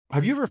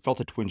Have you ever felt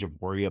a twinge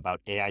of worry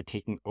about AI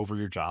taking over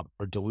your job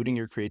or diluting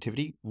your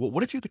creativity? Well,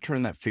 what if you could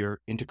turn that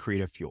fear into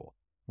creative fuel?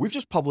 We've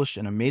just published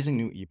an amazing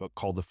new ebook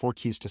called The 4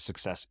 Keys to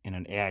Success in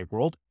an AI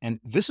World,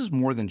 and this is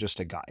more than just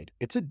a guide.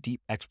 It's a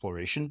deep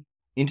exploration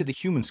into the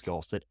human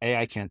skills that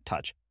AI can't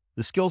touch,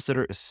 the skills that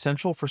are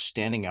essential for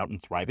standing out and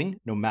thriving,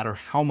 no matter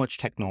how much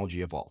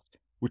technology evolves.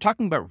 We're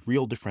talking about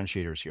real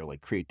differentiators here,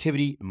 like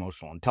creativity,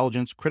 emotional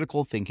intelligence,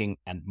 critical thinking,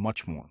 and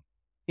much more.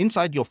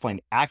 Inside, you'll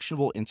find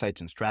actionable insights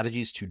and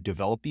strategies to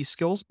develop these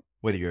skills,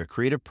 whether you're a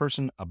creative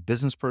person, a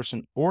business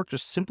person, or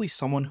just simply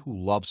someone who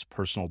loves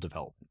personal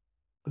development.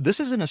 This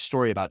isn't a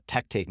story about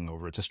tech taking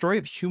over. It's a story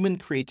of human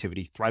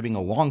creativity thriving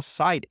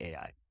alongside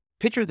AI.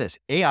 Picture this,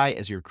 AI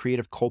as your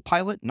creative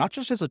co-pilot, not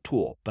just as a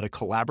tool, but a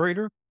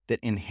collaborator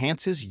that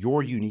enhances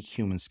your unique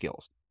human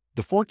skills.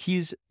 The 4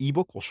 Keys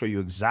ebook will show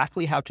you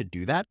exactly how to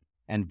do that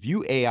and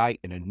view AI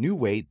in a new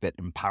way that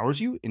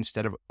empowers you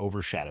instead of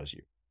overshadows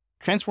you.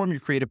 Transform your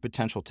creative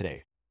potential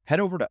today. Head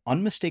over to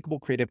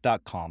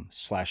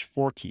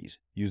unmistakablecreative.com/4keys.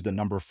 Use the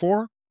number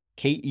 4,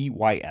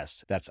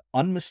 KEYS. That's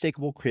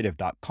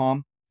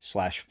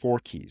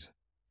unmistakablecreative.com/4keys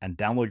and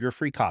download your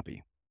free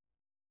copy.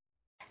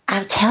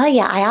 I'll tell you,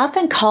 I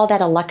often call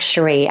that a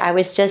luxury. I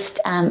was just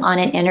on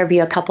an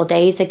interview a couple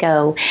days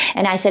ago,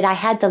 and I said I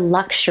had the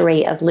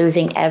luxury of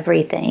losing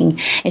everything.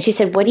 And she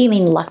said, "What do you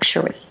mean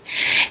luxury?"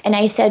 And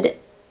I said,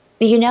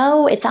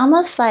 it's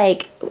almost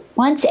like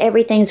once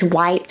everything's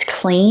wiped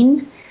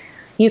clean,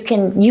 you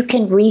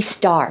can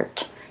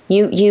restart.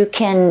 You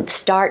can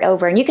start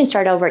over, and you can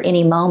start over at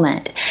any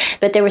moment.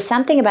 But there was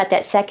something about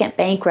that second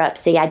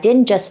bankruptcy. I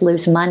didn't just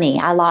lose money.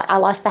 I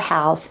lost the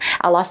house.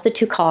 I lost the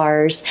 2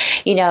 cars.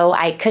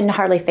 I couldn't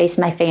hardly face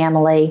my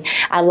family.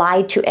 I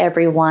lied to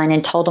everyone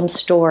and told them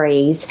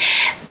stories.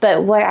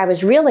 But where I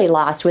was really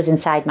lost was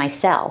inside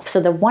myself.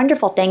 So the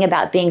wonderful thing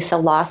about being so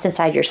lost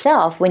inside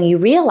yourself, when you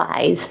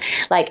realize,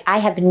 I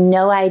have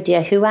no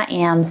idea who I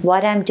am,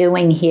 what I'm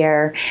doing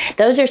here,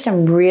 those are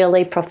some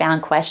really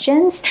profound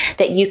questions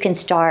that you can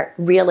start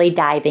really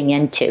diving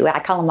into. I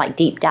call them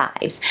deep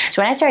dives.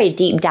 So when I started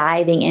deep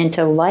diving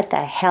into what the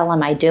hell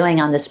am I doing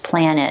on this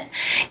planet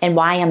and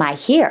why am I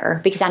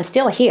here? Because I'm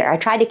still here. I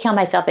tried to kill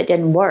myself. It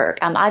didn't work.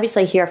 I'm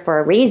obviously here for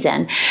a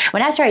reason.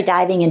 When I started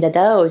diving into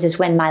those is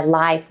when my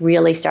life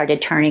really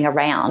started turning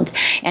around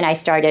and I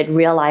started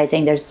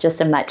realizing there's just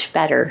a much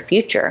better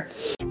future.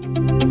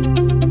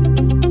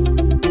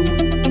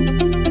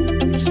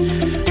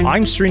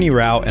 I'm Srini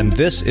Rao, and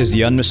this is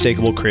the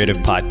Unmistakable Creative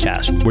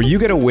Podcast, where you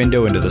get a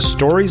window into the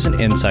stories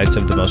and insights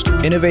of the most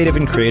innovative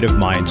and creative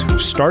minds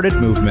who've started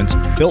movements,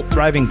 built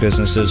thriving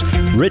businesses,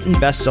 written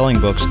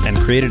best-selling books, and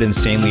created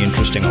insanely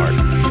interesting art.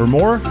 For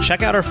more,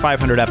 check out our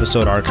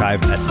 500-episode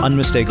archive at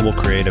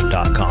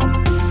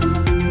unmistakablecreative.com.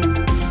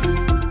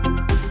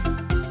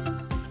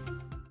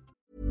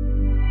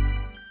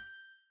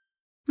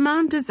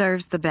 Mom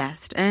deserves the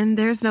best, and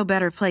there's no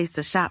better place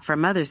to shop for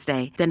Mother's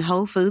Day than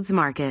Whole Foods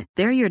Market.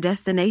 They're your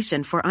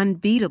destination for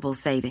unbeatable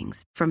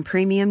savings, from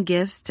premium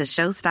gifts to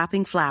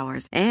show-stopping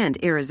flowers and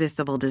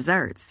irresistible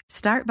desserts.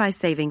 Start by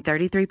saving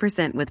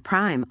 33% with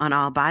Prime on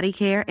all body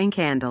care and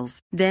candles.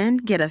 Then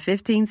get a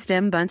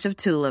 15-stem bunch of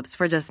tulips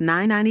for just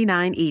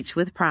 $9.99 each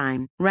with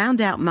Prime.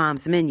 Round out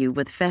Mom's menu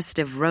with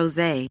festive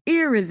rosé,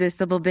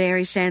 irresistible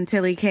berry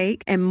chantilly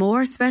cake, and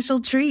more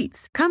special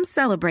treats. Come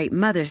celebrate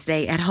Mother's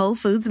Day at Whole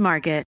Foods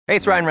Market. Hey,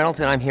 it's Ryan Reynolds,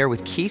 and I'm here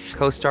with Keith,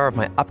 co-star of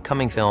my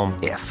upcoming film,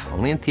 If,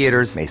 only in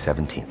theaters May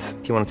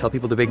 17th. Do you want to tell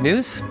people the big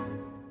news?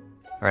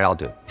 All right, I'll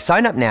do it.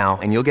 Sign up now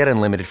and you'll get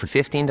unlimited for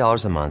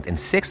 $15 a month and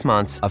 6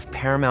 months of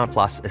Paramount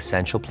Plus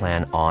Essential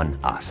Plan on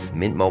us.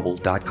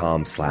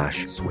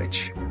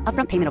 MintMobile.com/switch.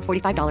 Upfront payment of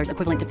 $45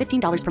 equivalent to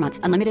 $15 per month.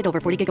 Unlimited over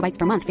 40 gigabytes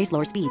per month. Face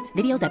lower speeds.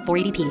 Videos at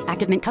 480p.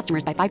 Active Mint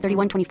customers by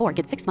 531.24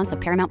 get 6 months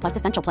of Paramount Plus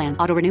Essential Plan.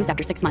 Auto renews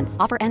after 6 months.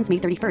 Offer ends May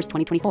 31st,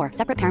 2024.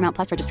 Separate Paramount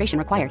Plus registration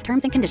required.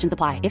 Terms and conditions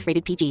apply if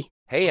rated PG.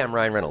 Hey, I'm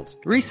Ryan Reynolds.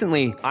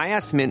 Recently, I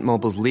asked Mint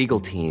Mobile's legal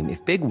team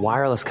if big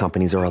wireless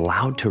companies are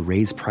allowed to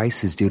raise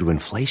prices due to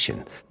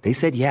inflation. They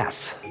said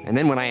yes. And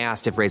then when I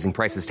asked if raising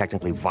prices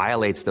technically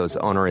violates those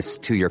onerous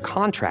 2-year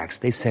contracts,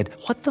 they said,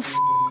 "What the f***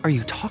 are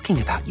you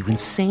talking about, you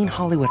insane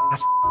Hollywood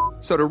ass?"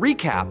 So to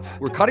recap,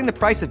 we're cutting the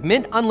price of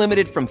Mint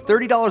Unlimited from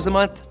 $30 a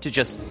month to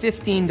just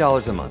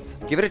 $15 a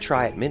month. Give it a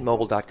try at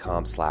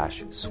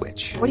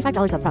mintmobile.com/switch.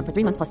 $45 upfront for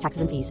 3 months plus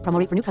taxes and fees. Promo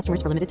rate for new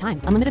customers for limited time.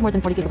 Unlimited more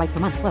than 40 gigabytes per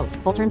month. Slows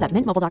full terms at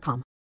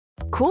mintmobile.com.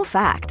 Cool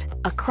fact,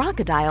 a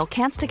crocodile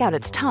can't stick out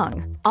its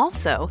tongue.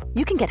 Also,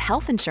 you can get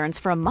health insurance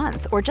for a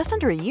month or just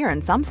under a year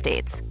in some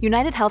states.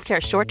 United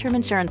Healthcare short-term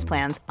insurance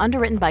plans,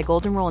 underwritten by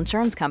Golden Rule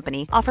Insurance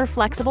Company, offer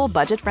flexible,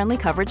 budget-friendly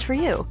coverage for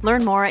you.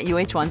 Learn more at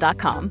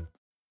uh1.com.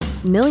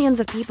 Millions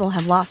of people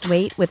have lost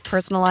weight with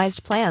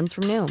personalized plans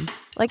from Noom.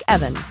 Like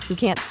Evan, who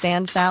can't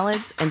stand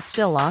salads and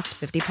still lost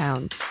 50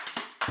 pounds.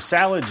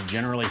 Salads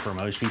generally for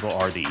most people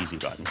are the easy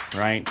button,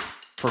 right?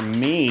 For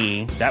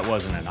me, that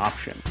wasn't an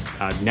option.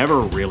 I never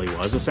really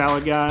was a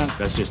salad guy.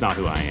 That's just not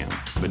who I am.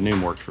 But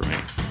Noom worked for me.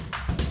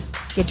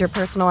 Get your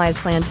personalized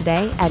plan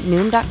today at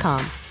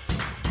Noom.com.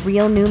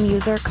 Real Noom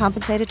user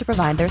compensated to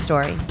provide their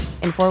story.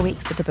 In 4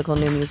 weeks, the typical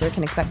Noom user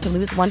can expect to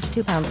lose 1 to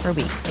 2 pounds per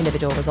week.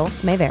 Individual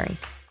results may vary.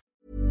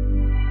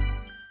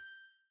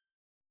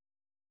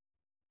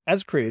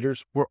 As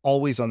creators, we're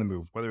always on the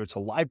move. Whether it's a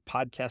live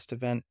podcast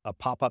event, a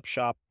pop-up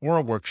shop, or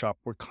a workshop,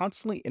 we're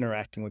constantly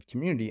interacting with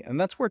community,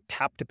 and that's where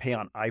Tap to Pay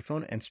on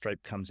iPhone and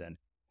Stripe comes in.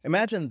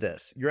 Imagine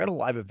this. You're at a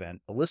live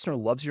event, a listener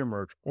loves your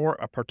merch, or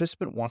a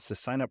participant wants to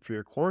sign up for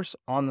your course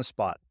on the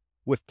spot.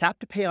 With Tap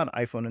to Pay on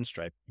iPhone and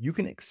Stripe, you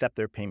can accept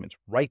their payments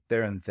right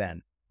there and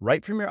then,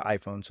 right from your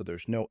iPhone, so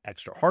there's no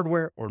extra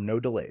hardware or no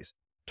delays.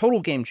 Total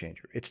game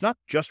changer. It's not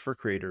just for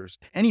creators.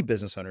 Any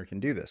business owner can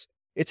do this.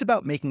 It's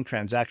about making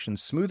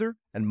transactions smoother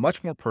and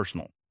much more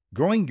personal,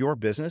 growing your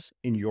business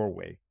in your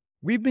way.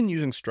 We've been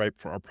using Stripe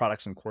for our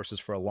products and courses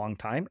for a long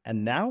time,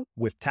 and now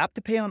with Tap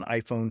to Pay on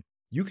iPhone,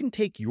 you can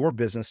take your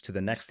business to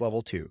the next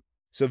level too.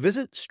 So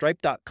visit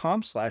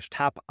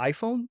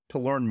stripe.com/tapiphone to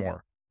learn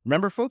more.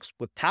 Remember, folks,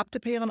 with Tap to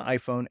Pay on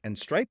iPhone and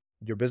Stripe,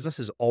 your business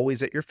is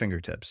always at your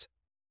fingertips.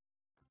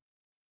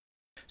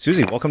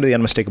 Suzy, welcome to the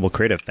Unmistakable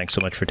Creative. Thanks so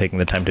much for taking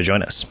the time to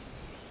join us.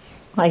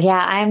 Well,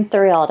 yeah, I'm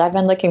thrilled. I've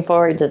been looking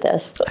forward to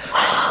this.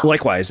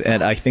 Likewise,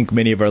 and I think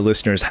many of our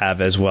listeners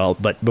have as well.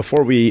 But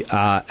before we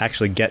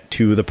actually get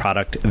to the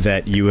product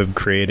that you have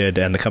created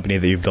and the company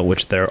that you've built,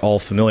 which they're all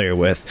familiar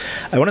with,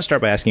 I want to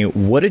start by asking you,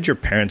 what did your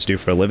parents do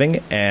for a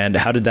living, and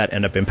how did that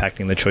end up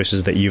impacting the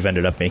choices that you've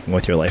ended up making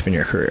with your life and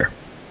your career?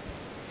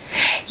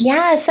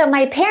 Yeah, so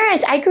my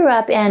parents, I grew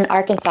up in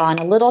Arkansas in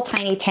a little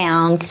tiny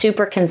town,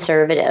 super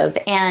conservative.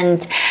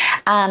 And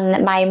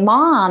my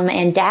mom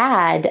and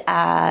dad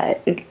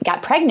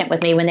got pregnant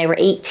with me when they were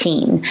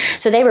 18.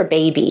 So they were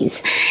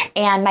babies.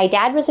 And my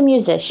dad was a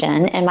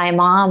musician and my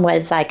mom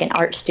was like an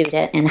art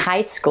student in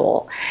high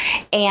school.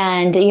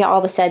 And, all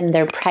of a sudden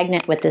they're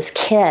pregnant with this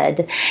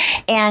kid.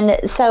 And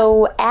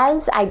so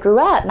as I grew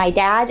up, my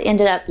dad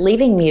ended up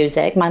leaving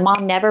music. My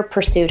mom never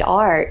pursued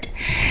art.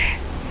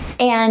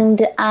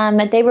 And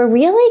they were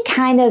really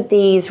kind of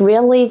these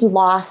really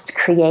lost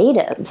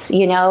creatives,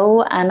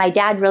 My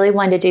dad really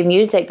wanted to do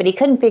music, but he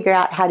couldn't figure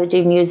out how to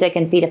do music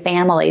and feed a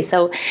family.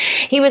 So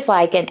he was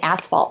like an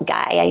asphalt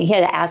guy. He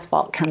had an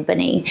asphalt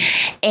company.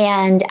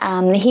 And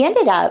he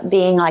ended up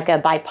being like a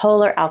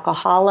bipolar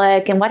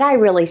alcoholic. And what I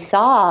really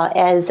saw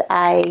as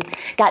I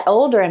got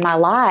older in my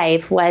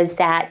life was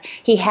that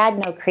he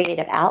had no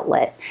creative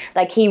outlet.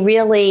 Like he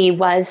really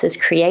was this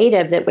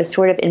creative that was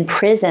sort of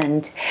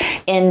imprisoned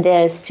in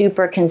this super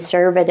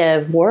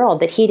conservative world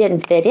that he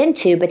didn't fit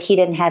into, but he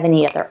didn't have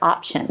any other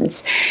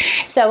options.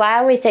 So I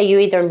always say you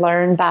either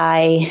learn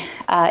by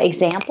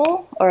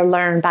example or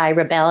learn by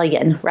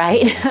rebellion,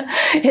 right?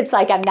 It's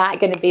like, I'm not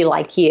going to be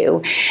like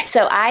you.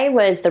 So I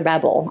was the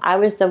rebel. I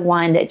was the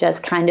one that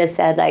just kind of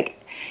said like,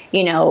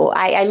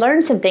 I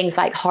learned some things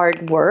like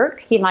hard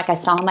work. Like I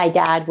saw my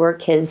dad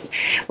work his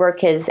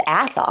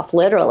ass off,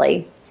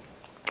 literally.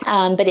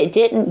 But it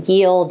didn't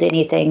yield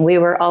anything. We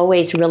were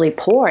always really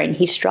poor, and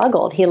he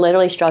struggled. He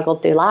literally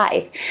struggled through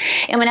life.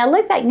 And when I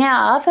look back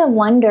now, I often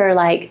wonder,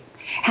 like,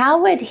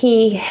 how would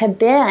he have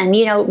been?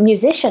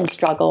 Musicians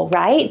struggle,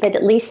 right? But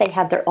at least they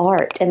have their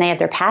art and they have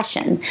their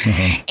passion.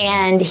 Mm-hmm.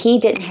 And he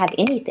didn't have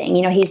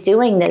anything. He's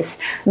doing this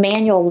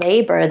manual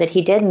labor that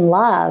he didn't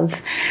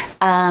love.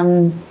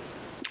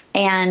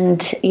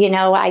 And,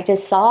 I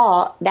just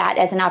saw that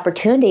as an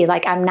opportunity.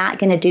 Like, I'm not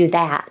going to do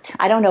that.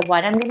 I don't know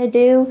what I'm going to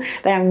do,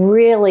 but I'm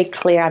really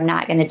clear I'm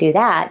not going to do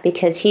that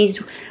because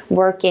he's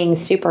working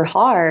super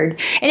hard.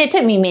 And it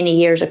took me many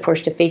years, of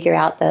course, to figure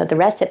out the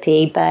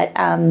recipe. But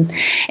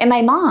and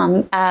my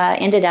mom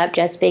ended up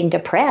just being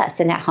depressed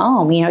and at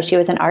home. She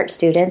was an art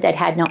student that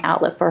had no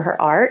outlet for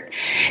her art.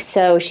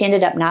 So she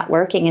ended up not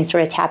working and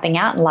sort of tapping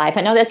out in life.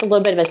 I know that's a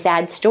little bit of a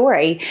sad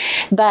story,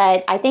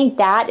 but I think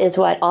that is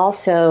what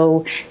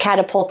also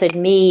catapulted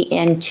me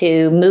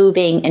into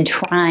moving and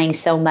trying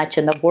so much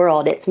in the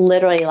world. It's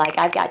literally like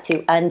I've got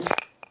to I'm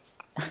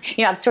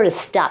sort of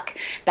stuck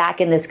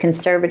back in this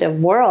conservative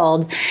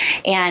world,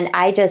 and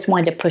I just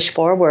wanted to push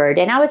forward.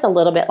 And I was a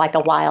little bit like a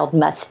wild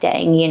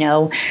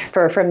Mustang,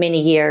 for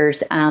many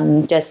years,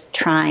 just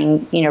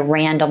trying,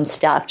 random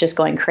stuff, just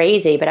going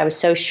crazy. But I was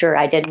so sure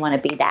I didn't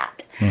want to be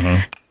that.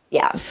 Mm-hmm.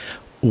 Yeah.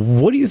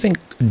 What do you think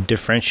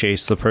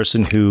differentiates the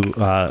person who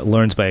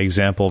learns by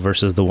example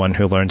versus the one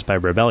who learns by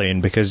rebellion?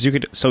 Because you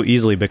could so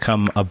easily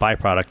become a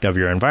byproduct of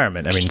your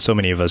environment. I mean, so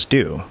many of us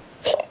do.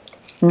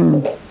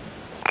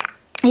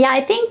 Yeah,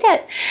 I think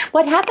that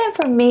what happened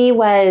for me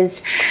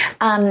was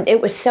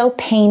it was so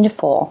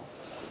painful.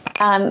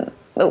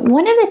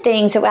 One of the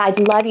things that I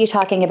love you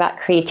talking about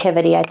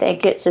creativity. I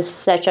think it's just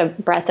such a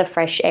breath of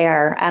fresh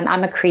air.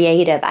 I'm a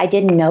creative. I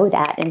didn't know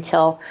that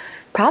until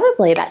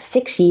probably about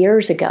 6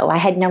 years ago. I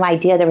had no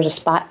idea there was a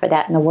spot for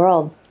that in the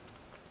world.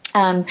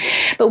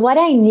 But what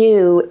I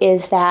knew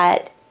is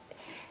that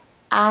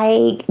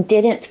I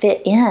didn't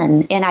fit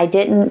in, and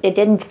it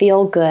didn't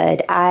feel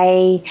good.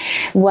 I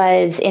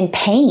was in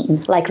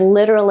pain, like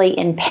literally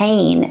in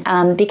pain,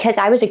 because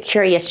I was a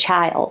curious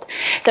child.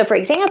 So for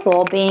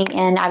example,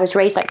 I was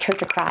raised like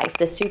Church of Christ,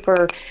 the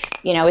super,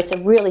 it's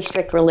a really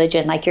strict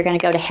religion. Like you're going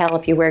to go to hell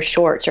if you wear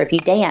shorts or if you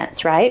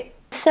dance, right?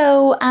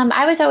 So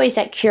I was always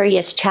that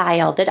curious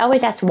child that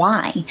always asked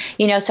why.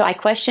 So I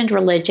questioned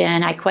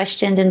religion. I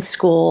questioned in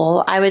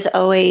school. I was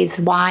always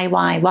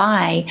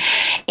why?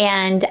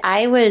 And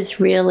I was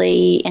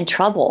really in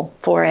trouble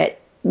for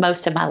it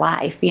most of my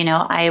life.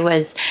 I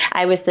was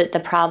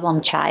the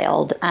problem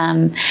child.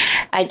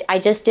 I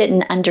just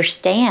didn't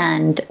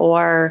understand,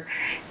 or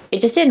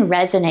it just didn't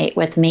resonate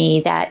with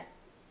me that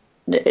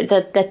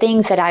the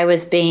things that I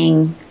was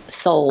being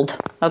sold.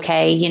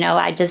 Okay.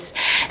 I just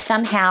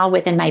somehow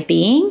within my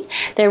being,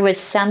 there was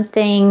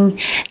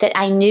something that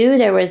I knew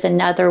there was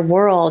another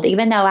world,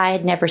 even though I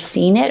had never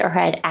seen it or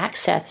had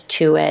access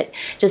to it.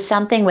 Just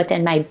something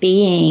within my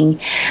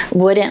being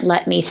wouldn't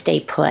let me stay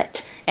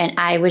put. And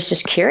I was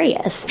just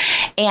curious.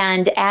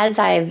 And as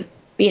I've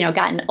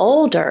gotten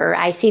older,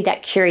 I see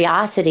that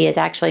curiosity is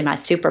actually my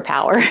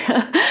superpower.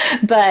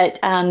 But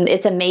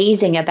it's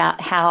amazing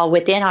about how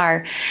within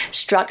our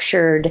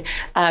structured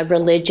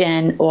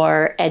religion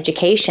or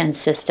education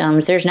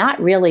systems, there's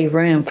not really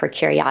room for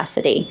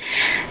curiosity.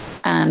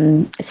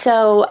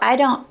 So I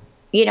don't,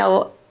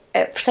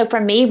 so for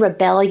me,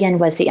 rebellion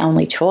was the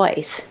only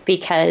choice,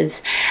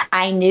 because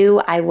I knew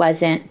I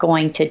wasn't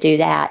going to do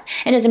that.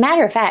 And as a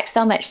matter of fact,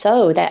 so much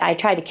so that I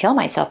tried to kill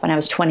myself when I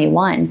was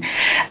 21,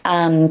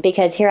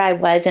 because here I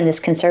was in this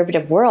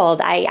conservative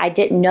world. I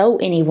didn't know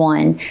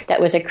anyone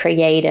that was a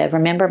creative.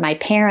 Remember, my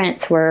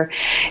parents were,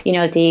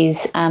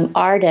 these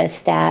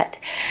artists that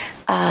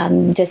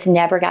just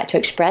never got to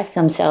express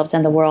themselves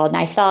in the world. And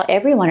I saw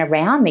everyone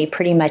around me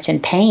pretty much in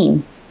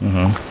pain.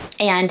 Mm-hmm.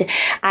 And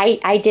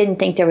I didn't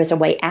think there was a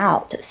way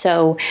out.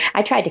 So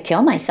I tried to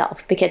kill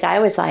myself, because I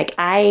was like,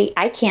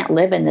 I can't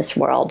live in this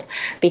world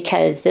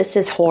because this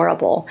is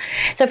horrible.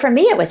 So for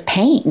me, it was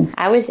pain.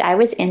 I was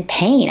in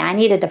pain. I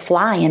needed to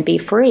fly and be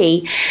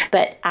free,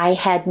 but I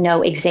had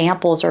no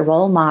examples or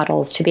role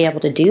models to be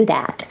able to do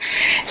that.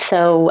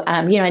 So,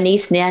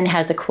 Anise Nin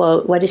has a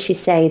quote. What does she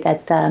say?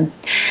 That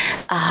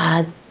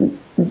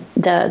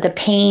the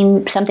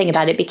pain, something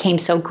about it became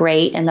so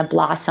great, and the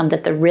blossom,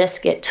 that the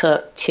risk it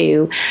took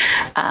to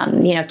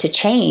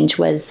change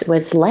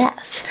was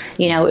less.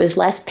 It was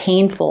less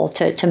painful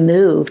to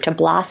move, to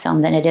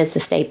blossom, than it is to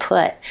stay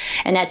put.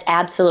 And that's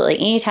absolutely,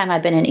 anytime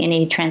I've been in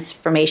any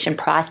transformation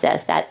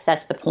process,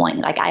 that's the point.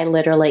 Like, I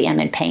literally am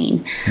in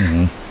pain.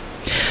 Mm-hmm.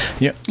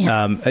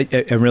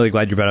 I'm really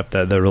glad you brought up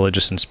the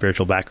religious and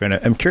spiritual background.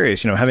 I'm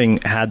curious, having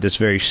had this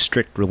very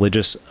strict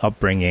religious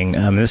upbringing,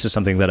 this is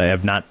something that I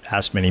have not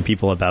asked many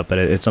people about, but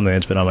it's something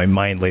that's been on my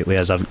mind lately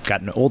as I've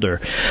gotten older.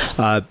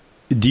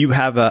 Do you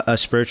have a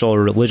spiritual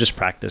or religious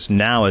practice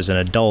now as an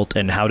adult,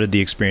 and how did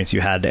the experience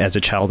you had as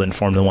a child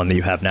inform the one that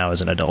you have now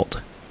as an adult?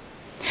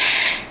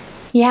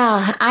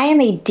 Yeah, I am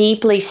a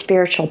deeply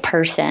spiritual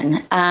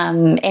person.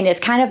 And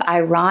it's kind of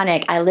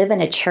ironic. I live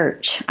in a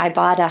church. I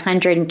bought a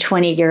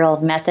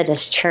 120-year-old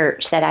Methodist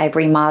church that I've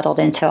remodeled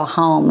into a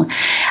home.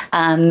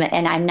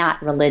 And I'm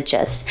not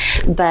religious,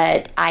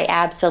 but I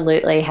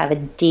absolutely have a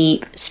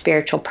deep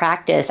spiritual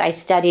practice. I've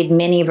studied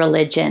many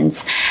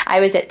religions. I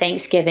was at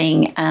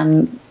Thanksgiving,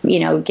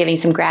 giving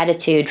some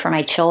gratitude for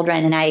my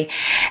children. And I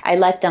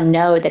let them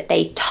know that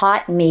they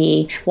taught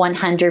me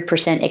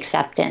 100%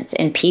 acceptance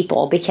in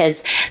people,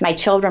 because my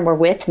children were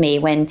with me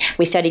when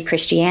we studied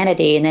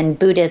Christianity, and then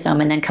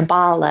Buddhism, and then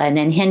Kabbalah, and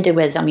then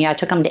Hinduism. I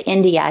took them to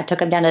India. I took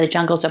them down to the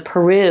jungles of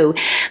Peru.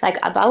 Like,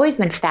 I've always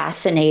been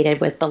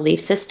fascinated with belief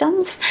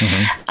systems.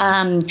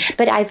 Mm-hmm.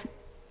 But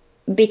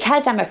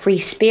because I'm a free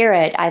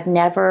spirit, I've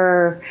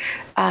never,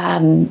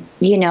 I've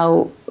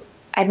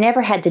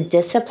never had the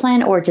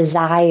discipline or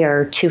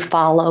desire to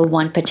follow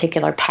one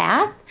particular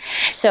path.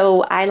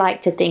 So I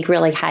like to think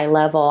really high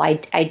level.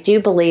 I do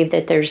believe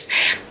that there's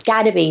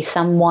got to be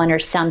someone or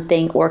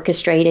something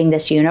orchestrating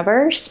this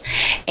universe.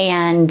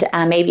 And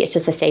maybe it's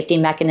just a safety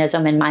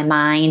mechanism in my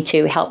mind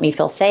to help me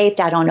feel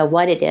safe. I don't know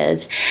what it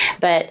is.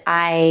 But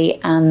I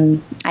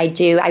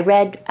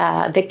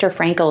read Viktor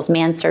Frankl's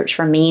Man's Search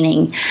for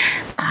Meaning,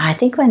 I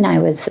think when I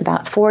was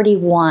about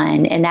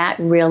 41. And that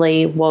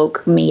really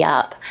woke me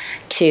up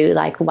to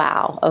like,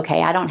 wow,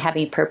 okay, I don't have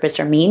any purpose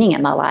or meaning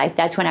in my life.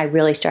 That's when I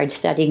really started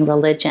studying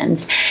religions.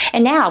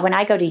 And now when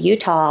I go to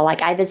Utah,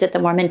 like I visit the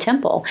Mormon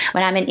temple.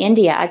 When I'm in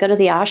India, I go to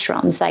the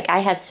ashrams. Like I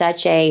have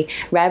such a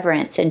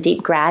reverence and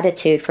deep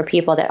gratitude for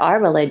people that are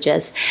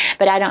religious,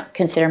 but I don't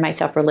consider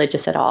myself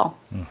religious at all.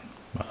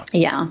 Wow.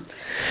 Yeah.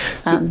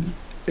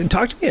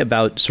 Talk to me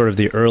about sort of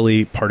the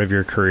early part of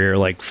your career,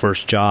 like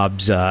first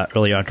jobs,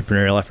 early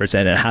entrepreneurial efforts,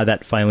 and how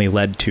that finally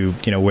led to,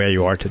 where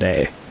you are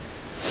today.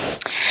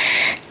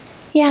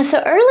 Yeah,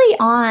 so early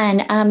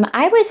on,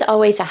 I was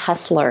always a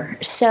hustler.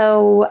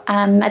 So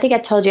I think I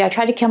told you I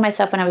tried to kill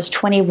myself when I was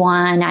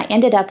 21. I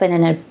ended up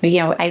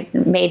I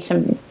made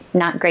some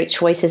not great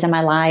choices in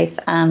my life,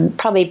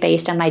 probably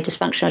based on my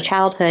dysfunctional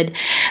childhood.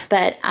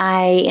 But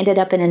I ended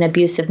up in an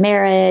abusive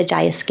marriage.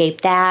 I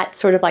escaped that,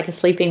 sort of like a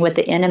sleeping with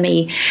the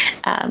enemy,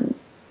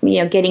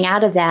 getting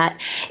out of that.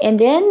 And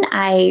then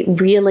I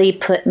really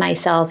put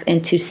myself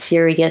into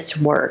serious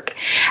work.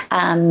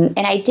 And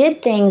I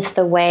did things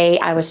the way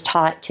I was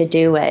taught to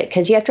do it.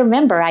 Because you have to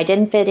remember, I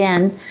didn't fit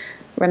in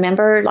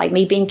Remember, like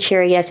me being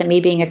curious and me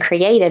being a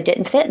creative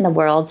didn't fit in the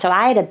world. So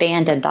I had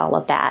abandoned all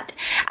of that.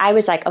 I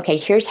was like, okay,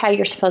 here's how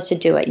you're supposed to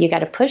do it. You got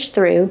to push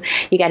through.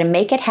 You got to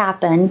make it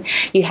happen.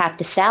 You have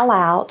to sell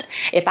out.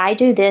 If I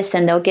do this,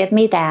 then they'll give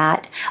me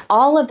that.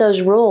 All of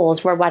those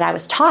rules were what I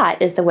was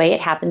taught is the way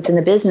it happens in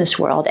the business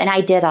world. And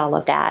I did all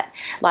of that,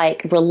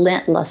 like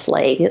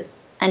relentlessly,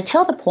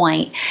 until the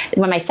point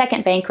when my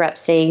second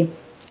bankruptcy,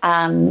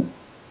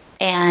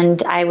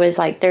 and I was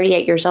like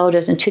 38 years old. It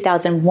was in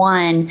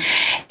 2001,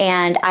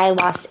 and I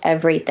lost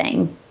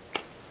everything.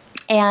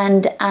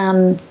 And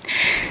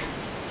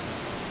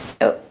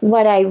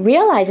what I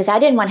realized is I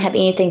didn't want to have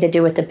anything to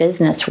do with the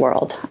business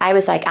world. I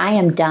was like, I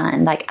am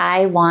done. Like,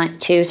 I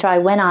want to. So I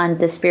went on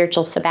the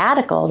spiritual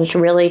sabbatical to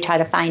really try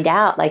to find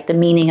out like the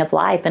meaning of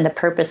life and the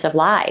purpose of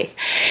life.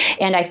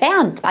 And I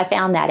found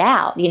that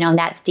out, and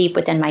that's deep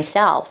within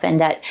myself, and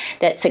that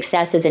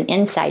success is an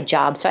inside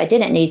job. So I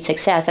didn't need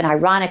success. And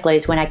ironically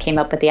is when I came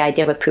up with the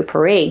idea of a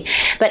poopery.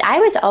 But I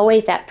was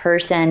always that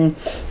person,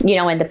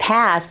 in the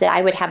past that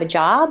I would have a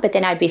job, but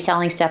then I'd be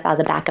selling stuff out of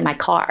the back of my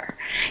car.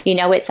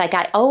 It's like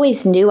I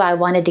always knew I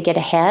wanted to get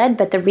ahead,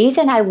 but the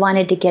reason I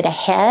wanted to get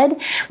ahead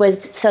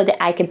was so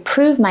that I could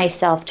prove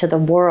myself to the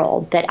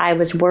world that I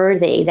was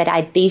worthy, that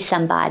I'd be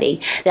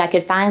somebody, that I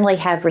could finally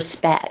have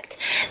respect,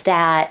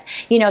 that,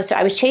 so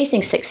I was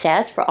chasing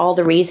success for all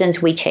the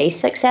reasons we chase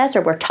success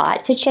or we're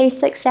taught to chase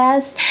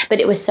success, but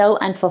it was so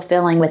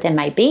unfulfilling within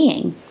my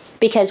being.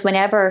 Because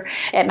whenever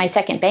at my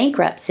second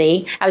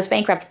bankruptcy, I was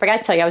bankrupt. I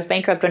forgot to tell you, I was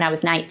bankrupt when I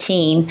was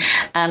 19.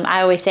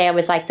 I always say I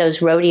was like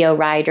those rodeo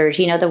riders,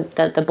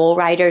 the bull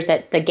riders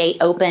that the gate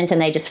opens and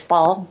they just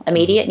fall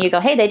immediate. And you go,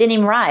 hey, they didn't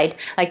even ride.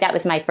 Like that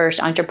was my first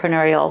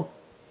entrepreneurial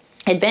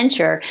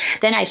adventure.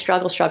 Then I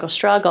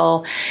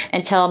struggle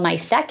until my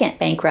second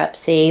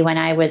bankruptcy when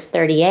I was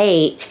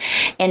 38.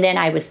 And then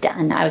I was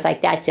done. I was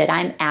like, that's it.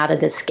 I'm out of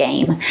this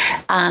game.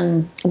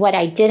 What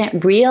I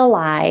didn't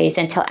realize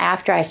until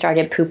after I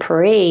started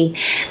Poopery,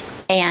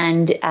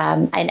 and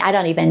I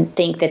don't even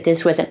think that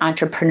this was an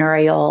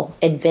entrepreneurial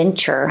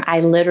adventure. I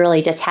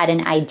literally just had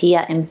an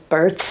idea and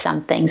birthed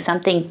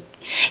something,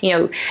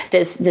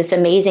 this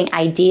amazing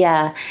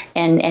idea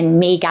and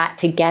me got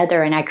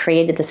together and I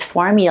created this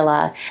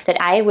formula that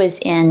I was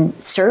in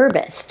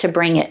service to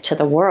bring it to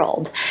the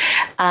world.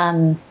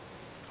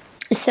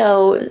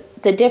 So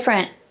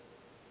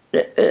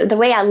the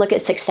way I look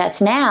at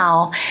success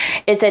now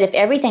is that if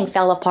everything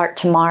fell apart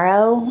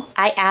tomorrow,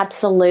 I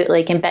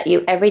absolutely can bet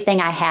you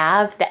everything I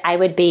have that I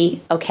would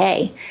be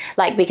okay.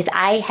 Because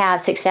I have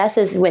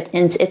successes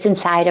it's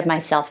inside of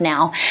myself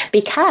now,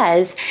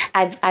 because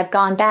I've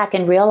gone back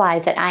and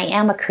realized that I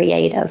am a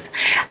creative.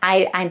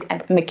 I'm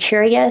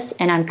curious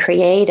and I'm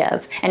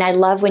creative. And I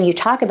love when you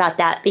talk about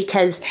that,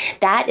 because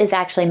that is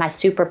actually my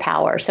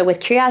superpower. So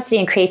with curiosity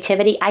and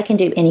creativity, I can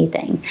do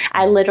anything.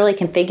 I literally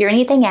can figure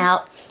anything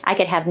out. I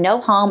could have no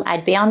home.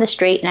 I'd be on the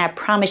street, and I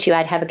promise you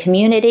I'd have a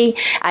community.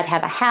 I'd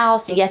have a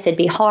house. Yes, it'd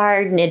be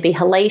hard and it'd be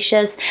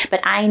hellacious,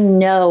 but I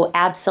know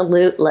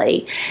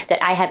absolutely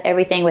that I have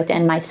everything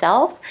within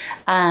myself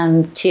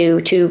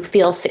to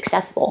feel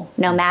successable,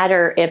 no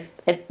matter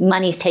if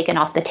money's taken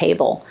off the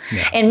table.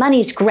 Yeah. And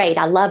money's great.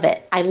 I love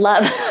it. I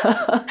love,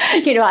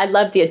 I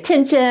love the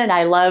attention.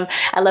 I love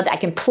that I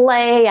can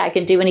play. I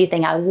can do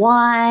anything I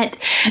want.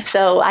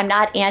 So I'm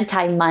not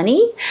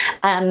anti-money,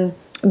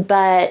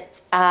 but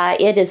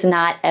it is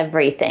not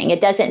everything.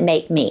 It doesn't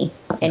make me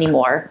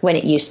anymore when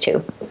it used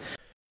to.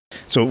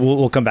 So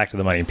we'll come back to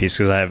the money piece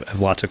because I have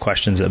lots of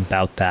questions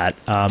about that.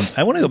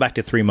 I want to go back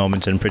to three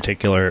moments in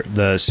particular: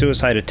 the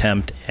suicide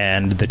attempt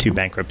and the two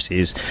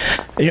bankruptcies.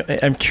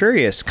 I'm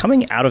curious,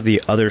 coming out of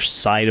the other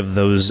side of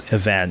those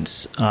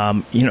events,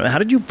 how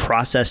did you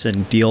process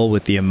and deal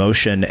with the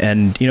emotion?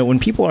 And when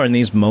people are in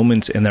these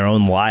moments in their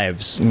own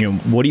lives,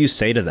 what do you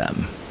say to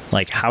them?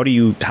 Like, how do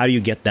you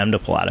get them to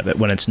pull out of it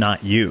when it's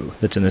not you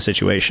that's in the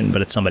situation,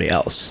 but it's somebody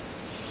else?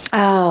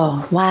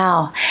 Oh,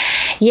 wow.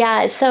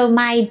 Yeah. So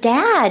my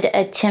dad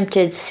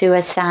attempted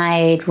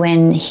suicide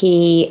when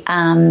he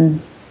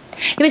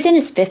was in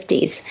his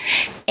 50s.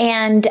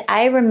 And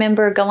I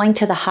remember going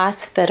to the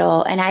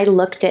hospital and I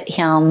looked at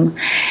him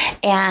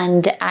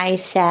and I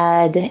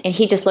said, and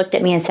he just looked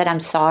at me and said,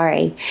 I'm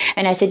sorry.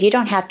 And I said, you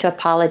don't have to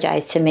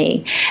apologize to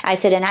me. I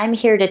said, and I'm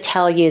here to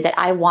tell you that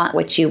I want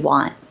what you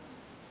want.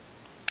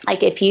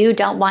 Like, if you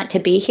don't want to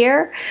be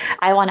here,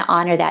 I want to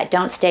honor that.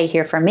 Don't stay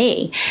here for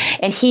me.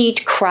 And he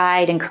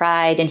cried and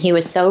cried, and he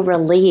was so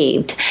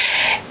relieved.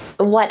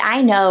 What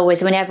I know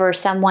is whenever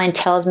someone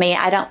tells me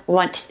I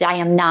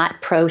am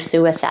not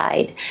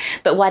pro-suicide.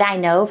 But what I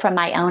know from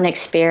my own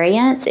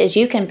experience is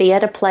you can be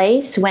at a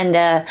place when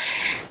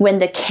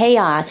the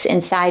chaos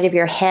inside of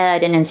your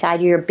head and inside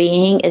of your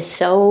being is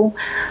so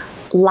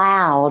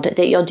loud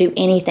that you'll do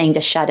anything to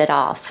shut it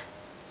off.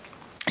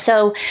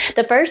 So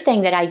the first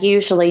thing that I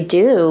usually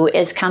do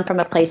is come from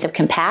a place of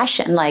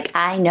compassion. Like,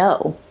 I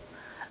know,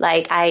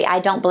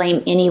 I don't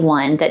blame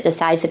anyone that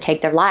decides to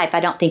take their life. I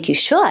don't think you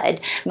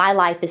should. My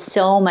life is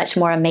so much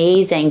more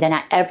amazing than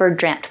I ever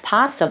dreamt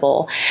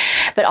possible.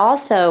 But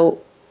also,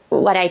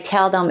 what I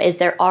tell them is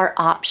there are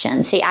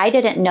options. See, I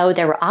didn't know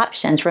there were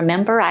options.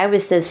 Remember, I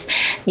was this,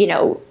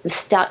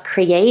 stuck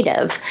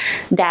creative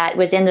that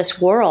was in this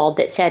world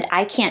that said,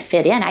 I can't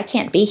fit in. I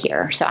can't be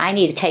here. So I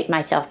need to take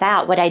myself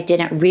out. What I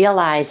didn't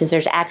realize is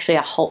there's actually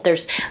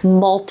there's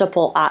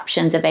multiple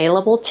options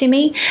available to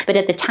me. But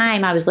at the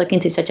time, I was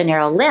looking through such a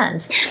narrow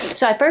lens.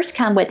 So I first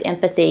come with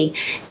empathy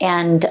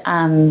and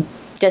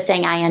just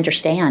saying, I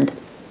understand.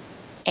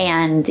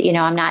 And,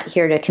 I'm not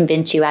here to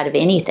convince you out of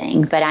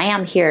anything, but I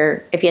am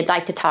here if you'd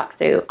like to talk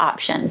through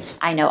options.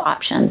 I know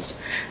options.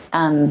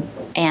 And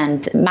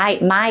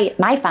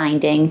my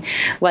finding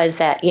was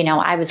that,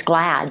 I was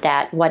glad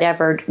that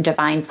whatever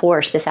divine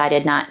force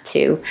decided not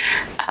to,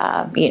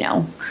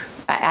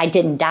 I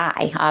didn't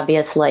die,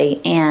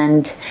 obviously.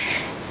 And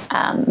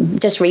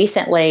just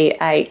recently,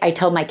 I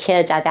told my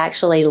kids I've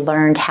actually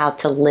learned how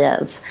to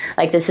live.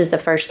 Like, this is the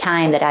first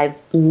time that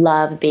I've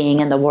loved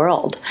being in the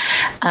world.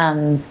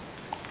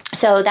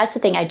 So that's the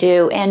thing I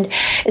do. And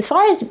as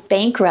far as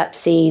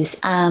bankruptcies,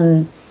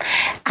 I'll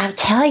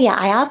tell you,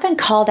 I often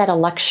call that a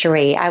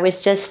luxury. I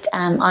was just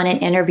on an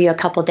interview a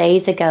couple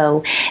days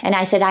ago, and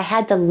I said I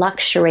had the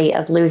luxury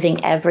of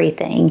losing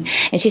everything.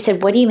 And she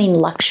said, what do you mean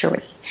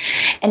luxury?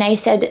 And I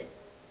said,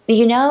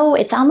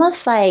 it's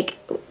almost like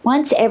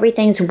once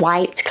everything's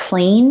wiped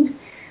clean,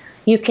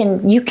 you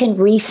can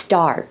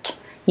restart.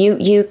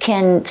 You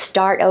can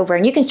start over,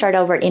 and you can start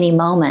over at any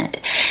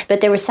moment. But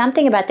there was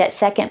something about that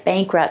second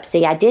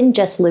bankruptcy. I didn't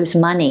just lose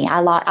money. I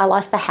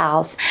lost the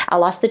house. I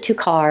lost the 2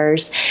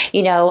 cars.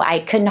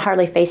 I couldn't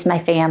hardly face my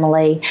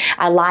family.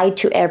 I lied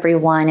to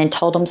everyone and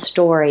told them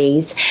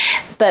stories.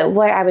 But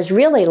where I was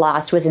really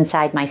lost was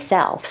inside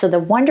myself. So the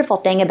wonderful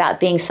thing about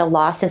being so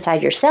lost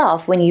inside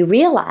yourself, when you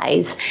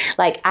realize,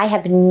 like, I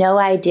have no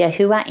idea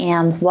who I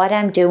am, what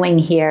I'm doing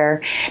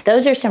here,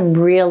 those are some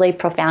really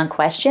profound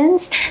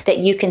questions that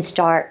you can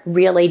start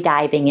really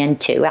diving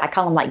into. I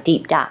call them like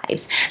deep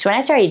dives. So when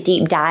I started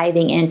deep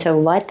diving into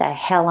what the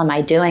hell am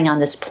I doing on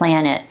this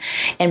planet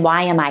and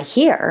why am I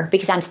here?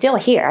 Because I'm still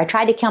here. I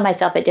tried to kill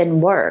myself. It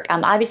didn't work.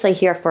 I'm obviously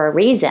here for a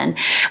reason.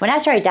 When I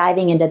started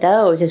diving into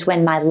those is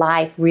when my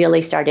life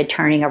really started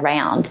turning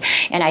around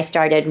and I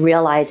started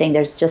realizing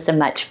there's just a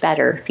much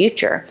better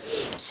future.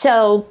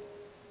 So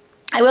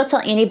I will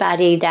tell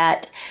anybody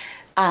that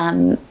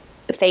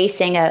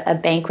facing a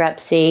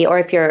bankruptcy, or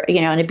if you're,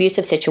 an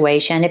abusive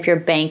situation, if you're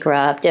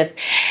bankrupt, if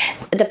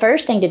the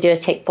first thing to do is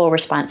take full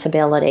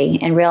responsibility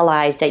and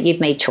realize that you've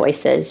made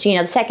choices.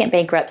 The second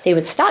bankruptcy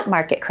was the stock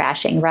market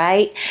crashing,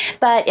 right?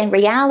 But in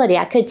reality,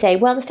 I could say,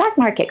 well, the stock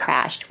market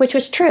crashed, which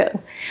was true.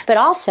 But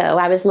also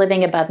I was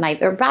living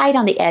right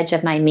on the edge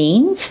of my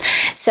means.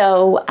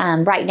 So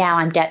right now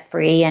I'm debt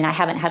free and I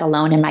haven't had a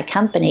loan in my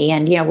company,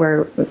 and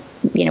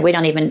we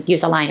don't even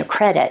use a line of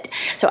credit.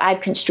 So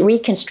I've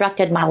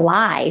reconstructed my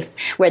life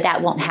where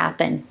that won't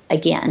happen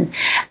again.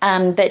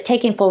 But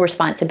taking full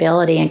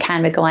responsibility and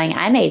kind of going,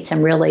 I made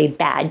some really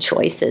bad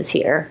choices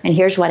here, and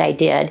here's what I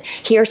did.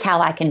 Here's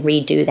how I can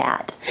redo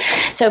that.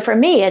 So for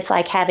me, it's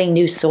like having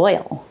new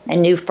soil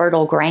and new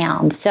fertile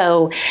ground.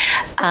 So,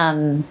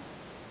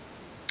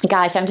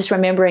 gosh, I'm just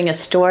remembering a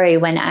story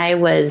when I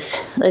was,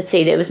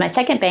 it was my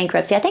second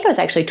bankruptcy. I think I was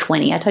actually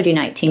 20. I told you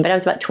 19, but I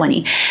was about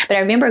 20. But I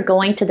remember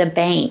going to the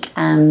bank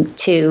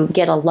to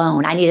get a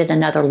loan. I needed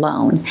another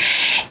loan.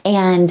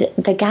 And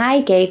the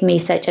guy gave me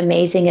such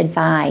amazing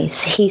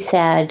advice. He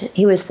said,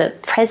 he was the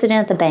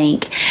president of the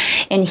bank,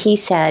 and he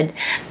said,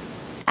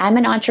 I'm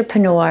an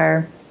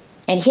entrepreneur.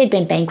 And he had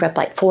been bankrupt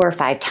like 4 or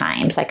 5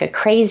 times, like a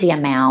crazy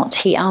amount.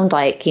 He owned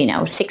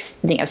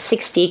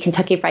 60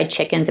 Kentucky Fried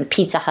Chickens and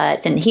Pizza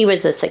Huts, and he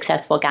was a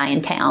successful guy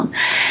in town.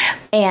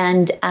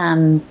 And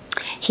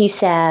he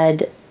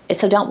said,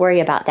 so don't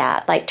worry about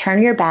that. Like,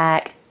 turn your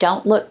back,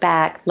 don't look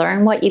back,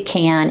 learn what you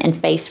can, and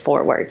face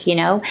forward,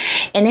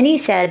 And then he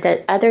said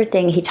that other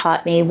thing he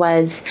taught me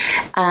was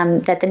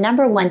that the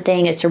number one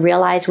thing is to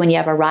realize when you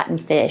have a rotten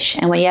fish.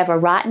 And when you have a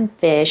rotten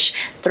fish,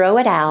 throw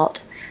it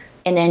out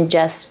and then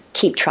just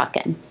keep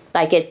trucking.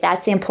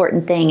 That's the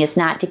important thing, is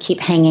not to keep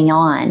hanging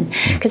on.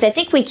 Because I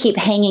think we keep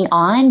hanging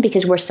on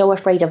because we're so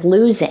afraid of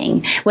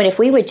losing. When if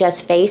we would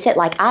just face it,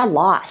 like, I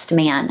lost,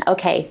 man.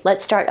 Okay,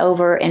 let's start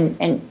over.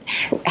 And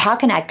how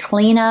can I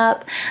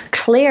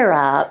clear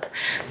up,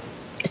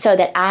 so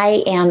that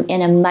I am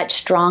in a much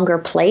stronger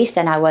place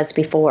than I was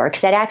before,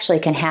 because that actually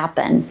can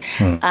happen.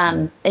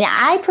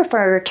 I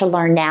prefer to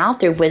learn now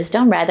through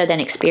wisdom rather than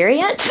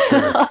experience.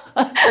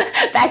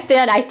 Back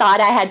then, I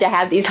thought I had to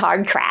have these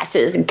hard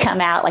crashes and come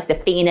out like the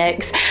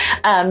phoenix.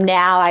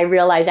 Now I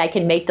realize I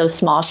can make those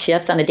small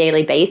shifts on a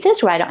daily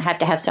basis where I don't have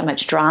to have so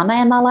much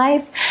drama in my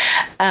life.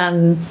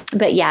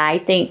 But yeah, I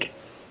think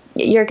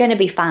you're going to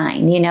be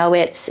fine.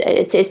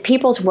 It's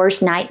people's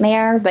worst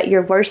nightmare, but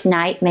your worst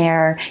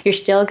nightmare, you're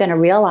still going to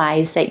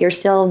realize that you're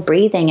still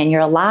breathing and you're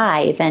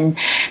alive, and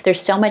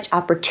there's so much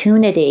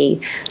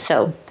opportunity.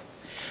 So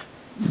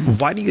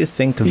Why do you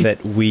think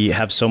that we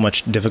have so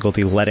much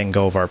difficulty letting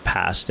go of our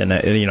past? And,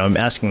 I'm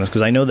asking this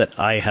because I know that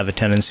I have a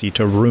tendency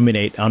to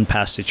ruminate on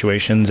past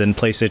situations and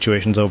play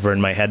situations over in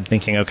my head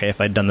thinking, okay,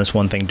 if I'd done this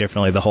one thing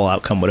differently, the whole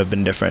outcome would have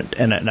been different.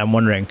 And I'm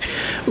wondering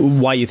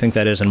why you think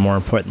that is, and more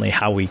importantly,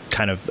 how we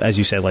kind of, as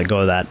you say, let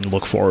go of that and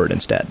look forward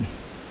instead.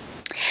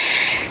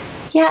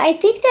 Yeah, I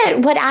think that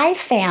what I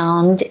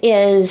found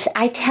is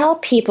I tell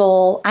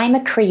people I'm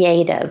a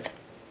creative.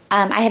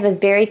 I have a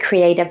very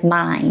creative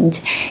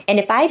mind. And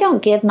if I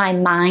don't give my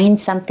mind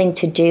something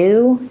to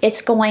do,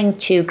 it's going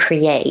to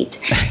create.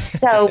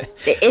 So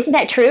isn't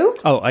that true?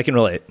 Oh, I can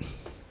relate.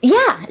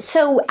 Yeah.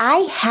 So I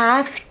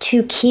have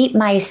to keep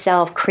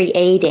myself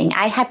creating.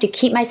 I have to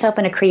keep myself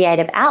in a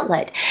creative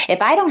outlet.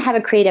 If I don't have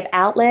a creative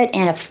outlet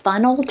and a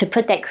funnel to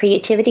put that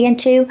creativity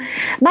into,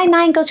 my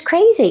mind goes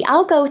crazy.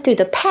 I'll go through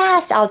the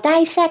past. I'll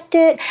dissect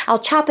it. I'll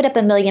chop it up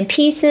a million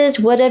pieces.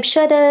 Would've,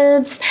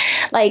 should'ves.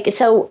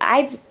 So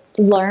I've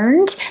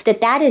learned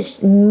that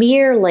is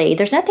merely,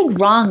 there's nothing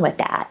wrong with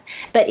that,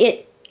 but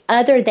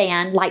other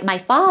than, like my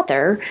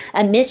father,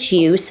 a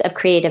misuse of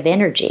creative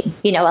energy,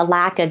 a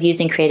lack of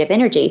using creative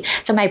energy.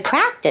 So my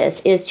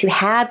practice is to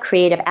have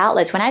creative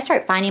outlets. When I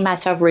start finding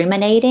myself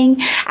ruminating,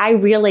 I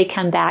really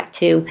come back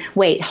to,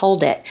 wait,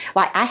 hold it.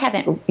 Why I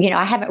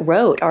haven't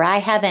wrote, or I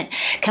haven't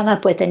come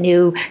up with a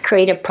new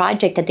creative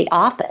project at the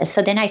office.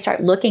 So then I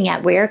start looking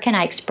at, where can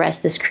I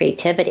express this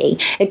creativity?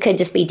 It could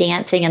just be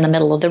dancing in the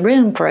middle of the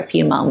room for a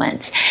few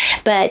moments.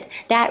 But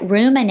that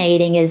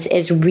ruminating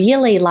is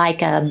really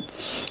like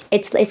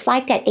it's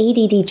like that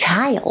ADD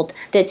child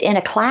that's in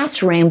a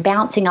classroom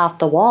bouncing off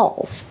the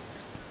walls.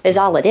 Is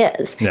all it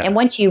is. Yeah. And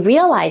once you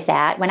realize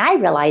that, when I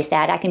realize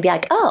that, I can be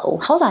like, oh,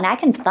 hold on, I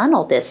can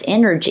funnel this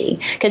energy,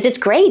 because it's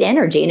great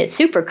energy and it's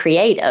super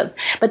creative.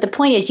 But the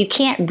point is, you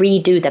can't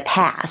redo the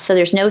past. So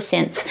there's no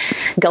sense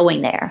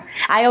going there.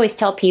 I always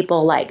tell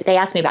people, they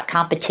ask me about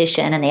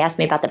competition and they ask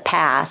me about the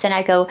past. And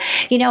I go,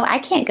 I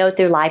can't go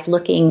through life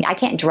I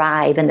can't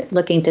drive and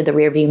looking through the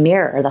rearview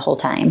mirror the whole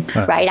time,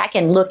 right? I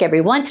can look every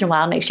once in a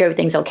while and make sure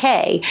everything's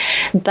okay.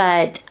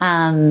 But,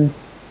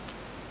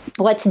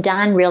 what's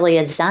done really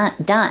is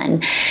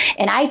done.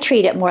 And I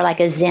treat it more like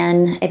a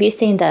Zen. Have you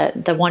seen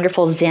the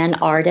wonderful Zen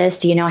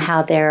artists? You know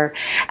how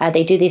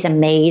they do these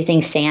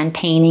amazing sand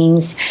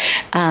paintings,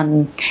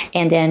 and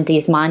then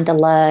these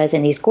mandalas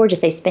and these gorgeous,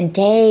 they spend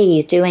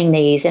days doing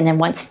these. And then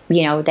once,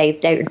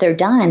 they're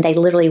done, they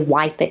literally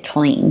wipe it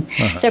clean.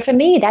 Uh-huh. So for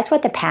me, that's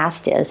what the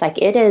past is.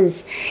 It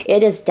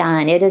is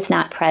done. It is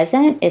not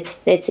present. It's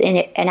in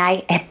it. And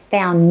I have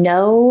found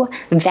no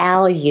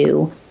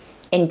value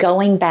in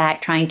going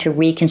back trying to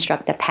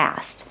reconstruct the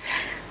past.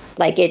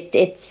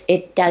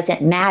 It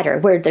doesn't matter.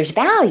 Where there's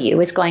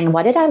value is going,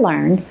 what did I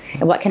learn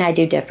and what can I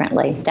do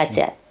differently? That's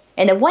it.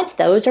 And then once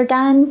those are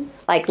done,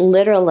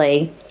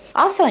 literally,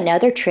 also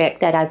another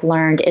trick that I've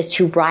learned is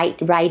to write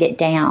it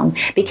down,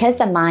 because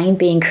the mind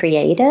being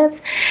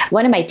creative.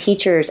 One of my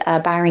teachers,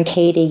 Byron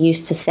Katie,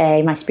 used to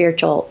say, my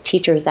spiritual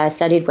teachers that I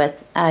studied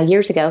with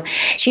years ago,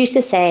 she used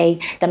to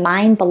say, the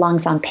mind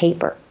belongs on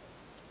paper.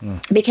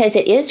 Because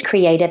it is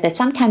creative. If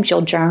sometimes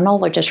you'll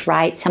journal or just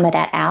write some of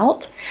that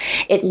out,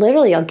 it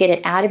literally, you'll get it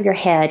out of your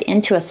head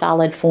into a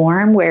solid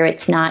form where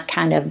it's not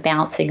kind of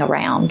bouncing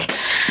around.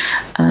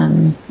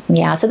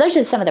 So those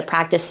are some of the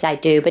practices I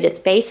do, but it's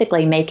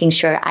basically making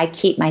sure I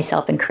keep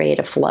myself in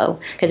creative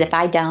flow. Because if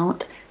I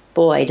don't,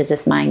 boy, does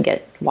this mind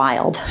get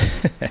wild.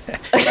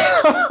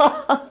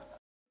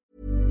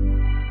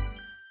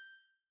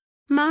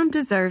 Mom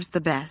deserves the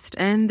best,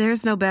 and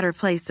there's no better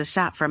place to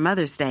shop for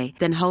Mother's Day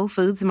than Whole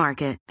Foods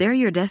Market. They're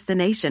your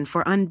destination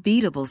for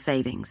unbeatable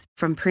savings,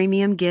 from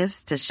premium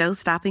gifts to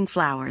show-stopping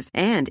flowers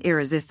and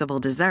irresistible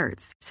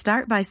desserts.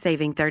 Start by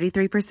saving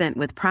 33%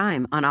 with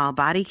Prime on all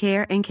body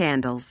care and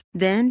candles.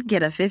 Then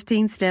get a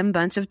 15-stem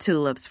bunch of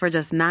tulips for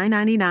just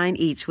 $9.99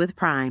 each with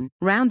Prime.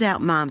 Round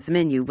out Mom's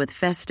menu with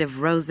festive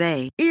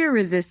rosé,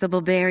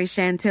 irresistible berry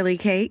chantilly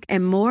cake,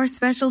 and more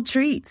special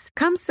treats.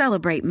 Come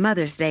celebrate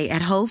Mother's Day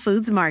at Whole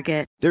Foods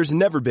Market. There's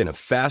never been a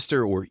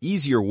faster or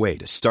easier way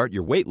to start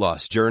your weight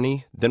loss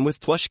journey than with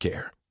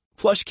PlushCare.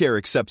 PlushCare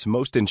accepts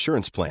most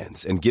insurance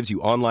plans and gives you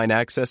online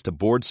access to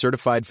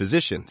board-certified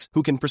physicians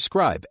who can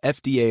prescribe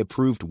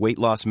FDA-approved weight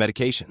loss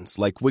medications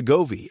like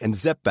Wegovy and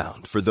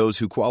Zepbound for those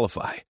who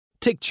qualify.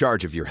 Take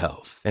charge of your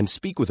health and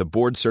speak with a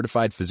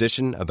board-certified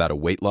physician about a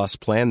weight loss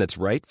plan that's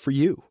right for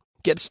you.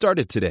 Get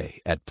started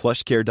today at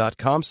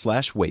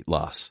plushcare.com/weight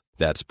loss.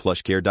 That's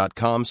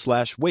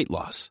plushcare.com/weight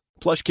loss.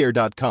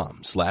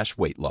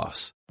 plushcare.com/weight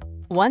loss.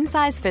 One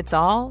size fits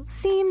all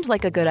seemed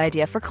like a good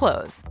idea for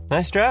clothes.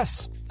 Nice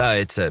dress.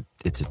 It's a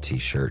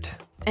t-shirt.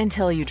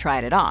 Until you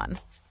tried it on.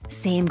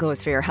 Same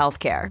goes for your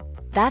healthcare.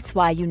 That's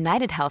why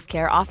United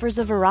Healthcare offers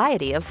a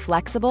variety of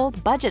flexible,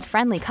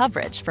 budget-friendly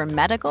coverage for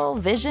medical,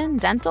 vision,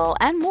 dental,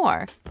 and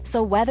more.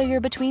 So whether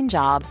you're between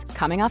jobs,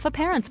 coming off a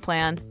parent's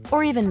plan,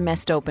 or even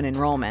missed open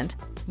enrollment,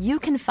 you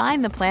can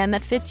find the plan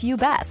that fits you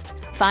best.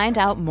 Find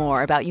out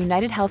more about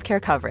United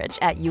Healthcare coverage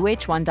at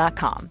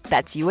UH1.com.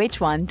 That's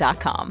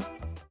UH1.com.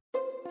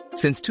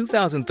 Since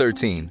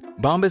 2013,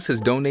 Bombas has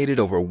donated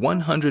over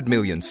 100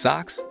 million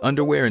socks,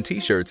 underwear, and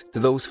T-shirts to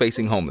those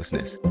facing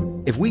homelessness.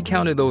 If we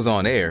counted those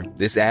on air,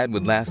 this ad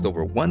would last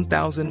over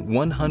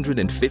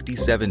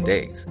 1,157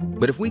 days.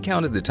 But if we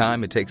counted the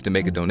time it takes to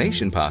make a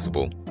donation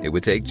possible, it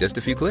would take just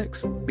a few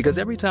clicks. Because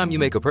every time you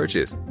make a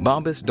purchase,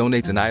 Bombas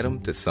donates an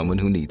item to someone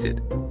who needs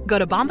it. Go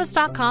to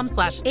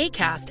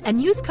bombas.com/ACAST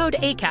and use code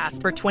ACAST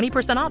for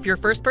 20% off your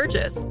first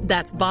purchase.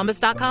 That's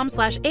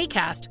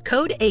bombas.com/ACAST,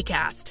 code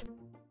ACAST.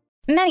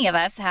 Many of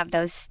us have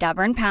those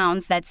stubborn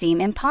pounds that seem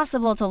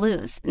impossible to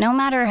lose, no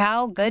matter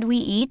how good we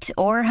eat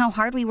or how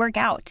hard we work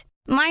out.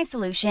 My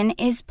solution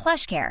is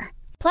PlushCare.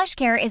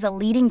 PlushCare is a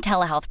leading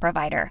telehealth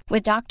provider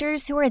with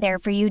doctors who are there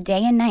for you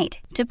day and night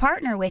to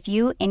partner with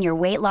you in your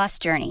weight loss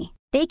journey.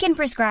 They can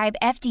prescribe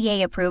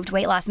FDA-approved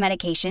weight loss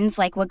medications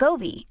like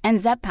Wegovy and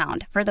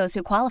Zepbound for those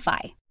who qualify.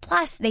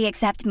 Plus, they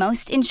accept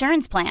most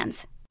insurance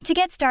plans. To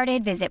get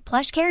started, visit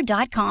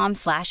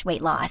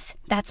plushcare.com/weightloss.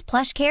 That's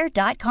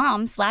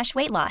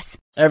plushcare.com/weightloss.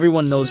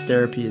 Everyone knows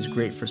therapy is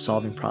great for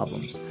solving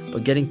problems,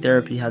 but getting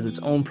therapy has its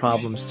own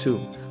problems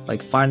too,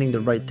 like finding the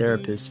right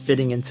therapist,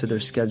 fitting into their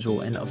schedule,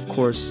 and of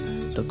course,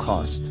 the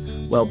cost.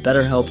 Well,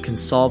 BetterHelp can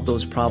solve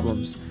those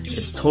problems.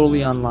 It's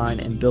totally online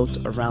and built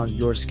around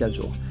your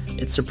schedule.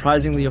 It's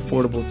surprisingly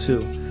affordable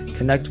too.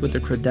 Connect with a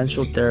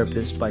credentialed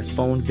therapist by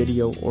phone,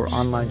 video, or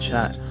online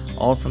chat,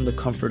 all from the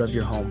comfort of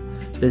your home.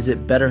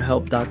 Visit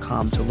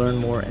BetterHelp.com to learn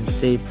more and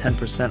save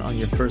 10% on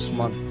your first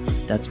month.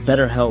 That's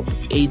BetterHelp,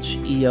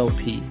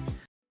 H-E-L-P.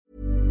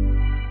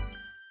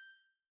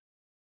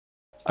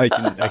 I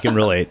can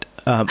relate.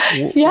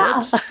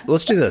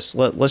 Let's do this.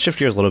 Let's shift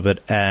gears a little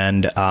bit,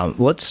 and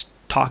let's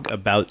talk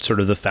about sort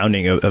of the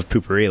founding of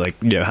Poopery. Like,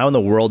 how in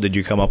the world did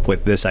you come up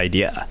with this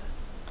idea?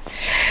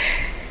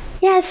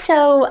 Yeah,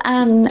 so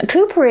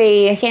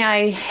Poopery,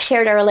 I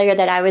shared earlier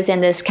that I was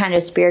in this kind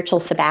of spiritual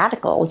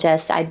sabbatical.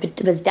 I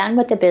was done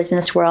with the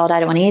business world. I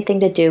don't want anything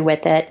to do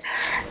with it.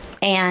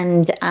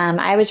 And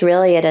I was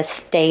really at a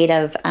state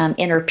of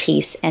inner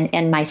peace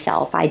in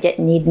myself. I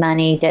didn't need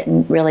money,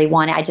 didn't really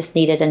want it. I just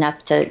needed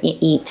enough to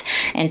eat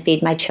and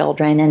feed my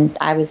children, and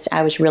I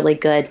was really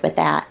good with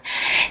that.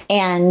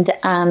 And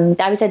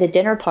I was at a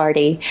dinner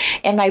party,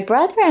 and my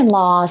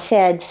brother-in-law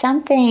said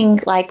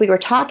something like, we were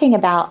talking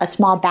about a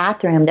small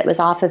bathroom that was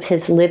off of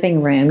his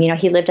living room.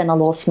 He lived in a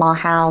little small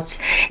house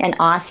in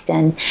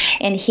Austin,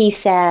 and he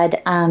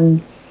said,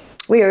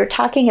 we were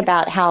talking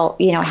about how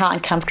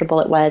uncomfortable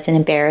it was and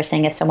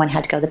embarrassing if someone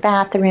had to go to the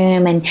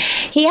bathroom. And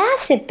he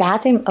asked if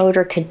bathroom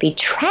odor could be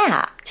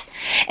trapped.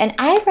 And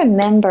I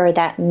remember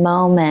that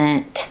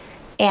moment,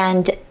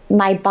 and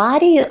my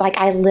body,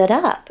 I lit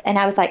up, and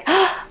I was like,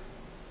 oh,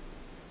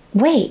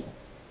 wait,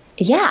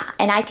 yeah,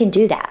 and I can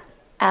do that.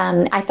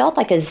 I felt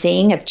like a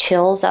zing of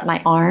chills up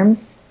my arm,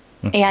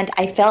 and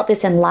I felt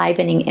this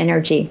enlivening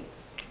energy.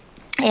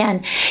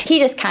 And he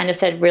just kind of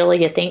said,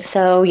 really, you think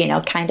so?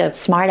 Kind of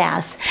smart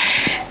ass.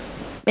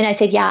 And I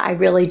said, yeah, I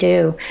really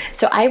do.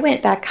 So I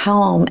went back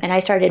home and I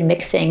started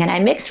mixing, and I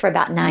mixed for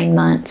about 9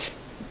 months.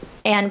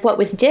 And what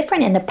was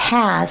different in the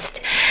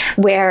past,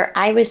 where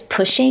I was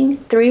pushing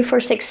through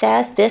for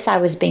success, I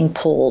was being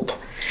pulled.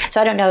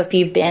 So I don't know if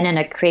you've been in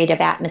a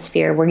creative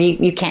atmosphere where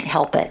you can't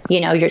help it.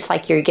 It's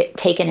like you're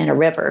taken in a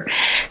river.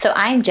 So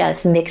I'm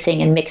just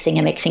mixing and mixing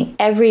and mixing.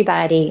 Every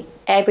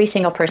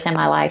single person in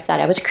my life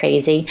thought I was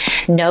crazy.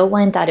 No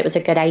one thought it was a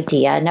good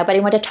idea. Nobody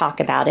wanted to talk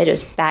about it. It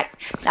was back.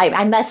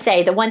 I must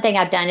say, the one thing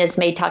I've done is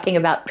made talking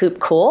about poop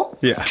cool.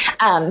 Yeah.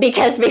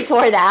 Because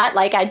before that,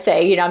 I'd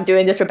say, I'm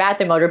doing this for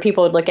bathroom odor.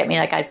 People would look at me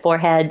like I had 4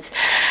 heads.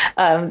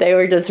 They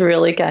were just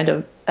really kind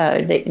of,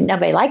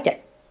 nobody liked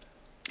it.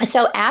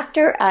 So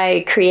after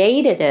I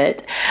created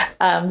it,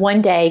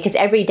 one day, because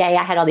every day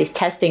I had all these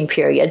testing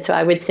periods, so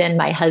I would send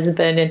my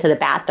husband into the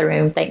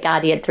bathroom. Thank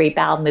God he had 3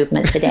 bowel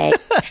movements a day.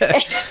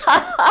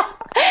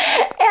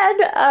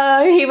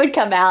 And he would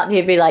come out and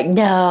he'd be like,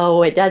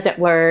 no, it doesn't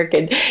work.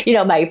 And,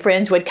 my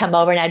friends would come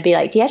over and I'd be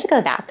like, do you have to go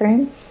to the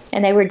bathroom?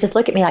 And they would just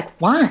look at me like,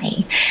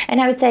 why?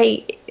 And I would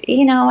say,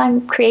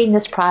 I'm creating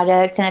this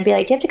product. And I'd be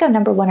like, do you have to go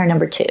number 1 or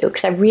number 2?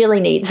 Because I really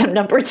need some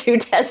number 2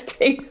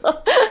 testing.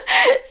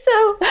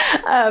 So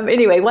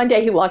anyway, one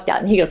day he walked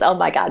out and he goes, oh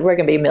my God, we're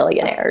going to be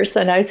millionaires.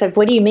 And I said,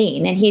 what do you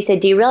mean? And he said,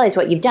 do you realize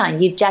what you've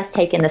done? You've just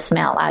taken the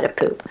smell out of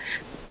poop.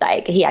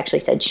 He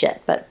actually said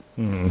shit, but...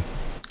 Mm-hmm.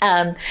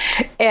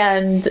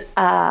 And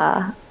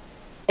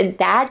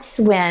that's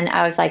when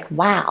I was like,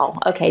 wow,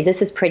 okay,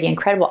 this is pretty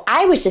incredible.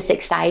 I was just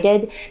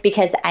excited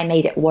because I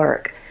made it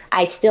work.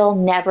 I still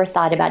never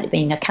thought about it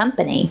being a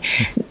company,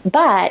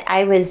 but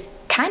I was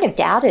kind of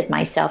doubted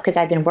myself because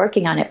I'd been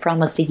working on it for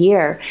almost a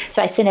year.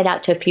 So I sent it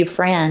out to a few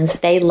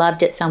friends. They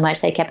loved it so much.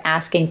 They kept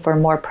asking for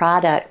more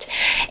product.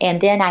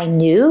 And then I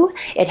knew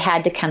it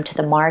had to come to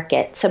the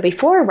market. So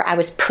before I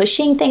was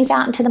pushing things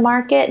out into the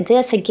market,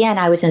 this again,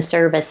 I was in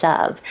service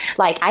of.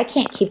 I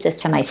can't keep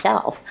this to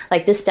myself.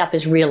 This stuff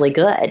is really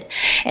good.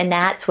 And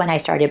that's when I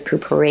started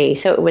Poopery.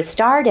 So it was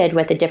started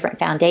with a different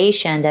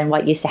foundation than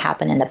what used to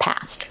happen in the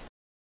past.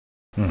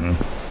 Mm-hmm.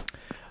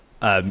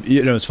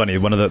 It's funny.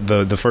 One of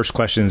the first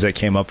questions that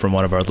came up from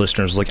one of our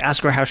listeners was like,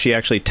 ask her how she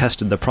actually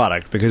tested the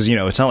product, because,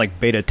 it's not like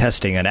beta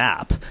testing an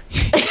app.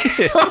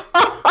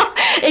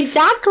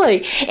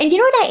 Exactly. And you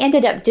know what I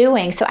ended up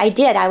doing? So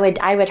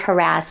I would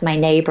harass my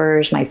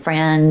neighbors, my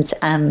friends,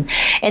 and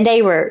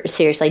they were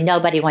seriously,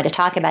 nobody wanted to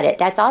talk about it.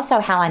 That's also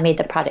how I made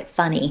the product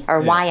funny,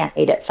 or why I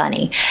made it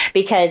funny,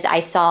 because I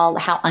saw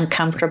how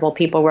uncomfortable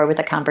people were with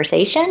the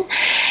conversation.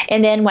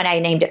 And then when I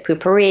named it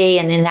Poopery,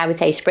 and then I would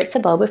say, spritz a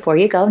bow before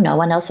you go, no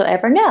one else will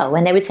ever know.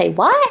 And they would say,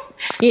 what?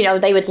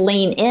 They would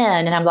lean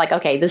in, and I'm like,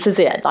 okay, this is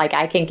it. Like,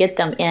 I can get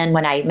them in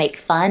when I make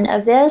fun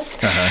of this.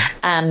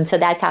 So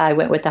that's how I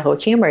went with the whole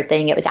humor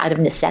thing. It was out of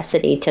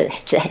necessity to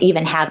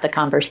even have the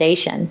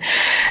conversation.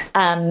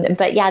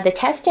 But yeah, the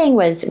testing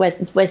was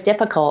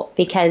difficult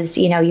because,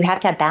 you have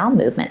to have bowel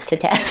movements to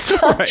test.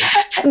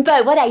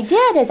 But what I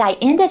did is I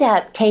ended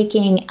up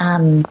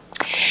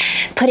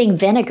putting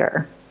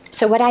vinegar.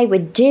 So what I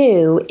would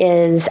do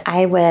is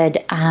I would,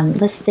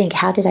 let's think,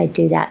 how did I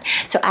do that?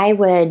 So I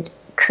would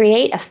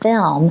create a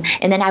film,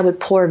 and then I would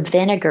pour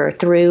vinegar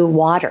through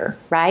water,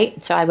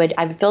 right? So I would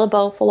fill a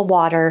bowl full of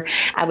water.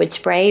 I would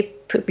spray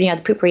the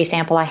Poopery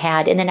sample I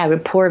had, and then I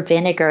would pour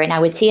vinegar, and I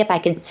would see if I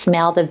could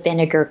smell the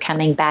vinegar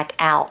coming back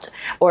out,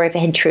 or if it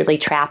had truly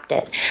trapped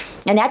it.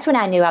 And that's when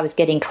I knew I was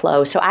getting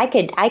close. So I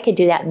could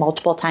do that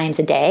multiple times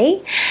a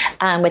day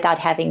without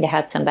having to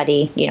have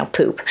somebody,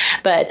 poop.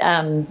 But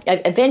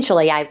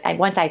eventually, I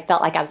once I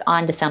felt like I was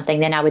onto something,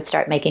 then I would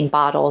start making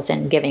bottles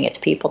and giving it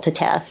to people to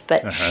test.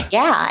 But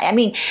yeah, I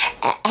mean,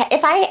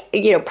 if I,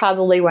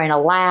 probably were in a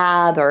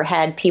lab or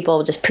had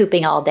people just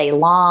pooping all day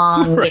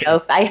long,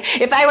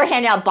 if I were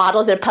handing out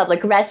bottles in a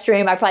public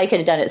restroom, I probably could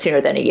have done it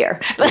sooner than a year.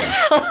 But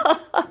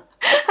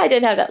I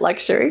didn't have that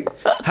luxury.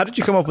 How did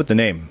you come up with the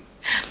name?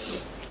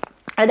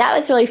 That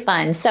was really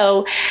fun.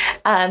 So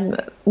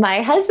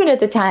my husband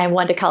at the time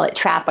wanted to call it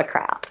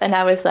Trap-a-Crap. And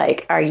I was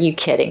like, are you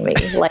kidding me?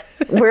 Like,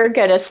 we're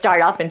going to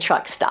start off in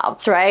truck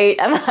stops, right?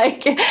 I'm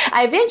like,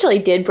 I eventually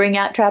did bring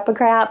out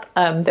Trap-a-Crap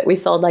that we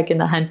sold like in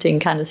the hunting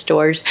kind of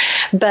stores.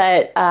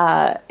 But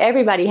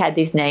everybody had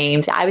these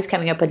names. I was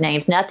coming up with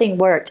names. Nothing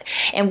worked.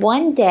 And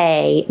one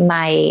day,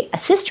 my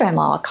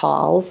sister-in-law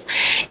calls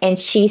and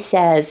she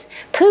says,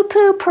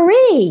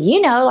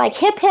 poo-poo-pourri, like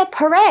hip, hip,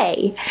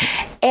 hooray.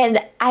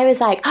 And I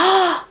was like,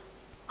 oh,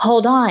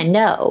 hold on,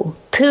 no,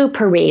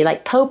 Poopery,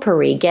 like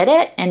potpourri, get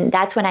it? And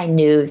that's when I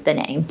knew the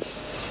name.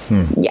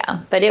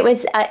 Yeah, but it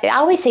was, I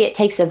always say it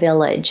takes a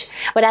village.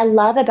 What I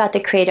love about the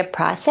creative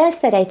process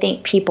that I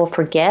think people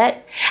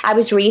forget, I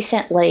was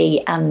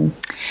recently,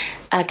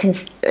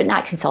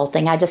 not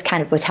consulting, I just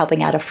kind of was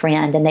helping out a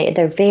friend, and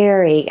they're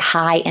very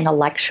high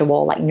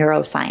intellectual, like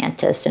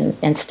neuroscientists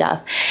and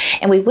stuff.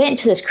 And we went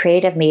to this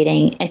creative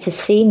meeting, and to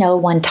see no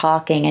one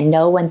talking and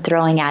no one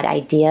throwing out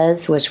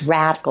ideas was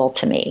radical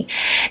to me.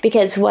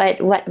 Because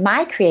what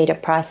my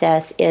creative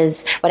process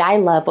is, what I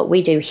love, what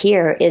we do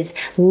here is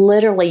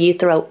literally you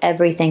throw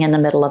everything in the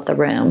middle of the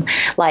room.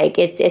 Like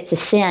it's a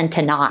sin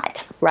to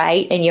not,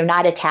 right? And you're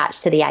not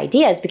attached to the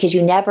ideas, because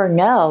you never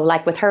know,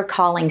 like with her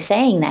calling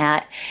saying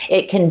that,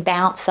 it can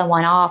bounce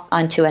someone off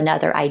onto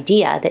another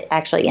idea that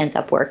actually ends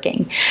up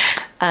working.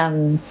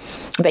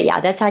 But yeah,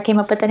 that's how I came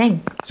up with the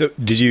name. So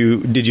did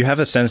you have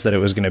a sense that it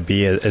was going to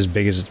be as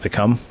big as it's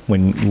become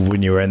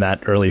when you were in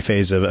that early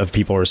phase of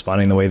people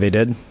responding the way they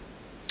did?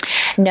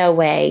 No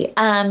way.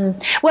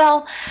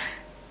 Well,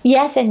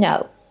 yes and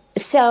no.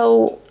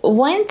 So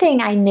one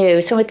thing I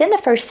knew, so within the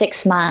first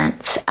 6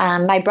 months,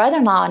 my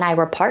brother-in-law and I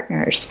were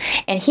partners,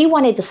 and he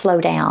wanted to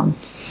slow down.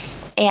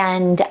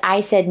 And I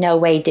said, no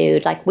way,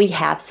 dude, like we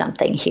have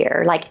something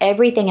here. Like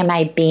everything in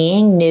my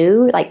being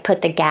knew, like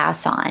put the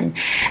gas on.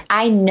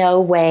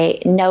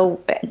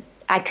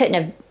 I couldn't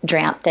have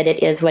dreamt that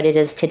it is what it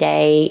is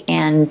today,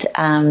 and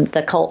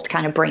the cult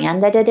kind of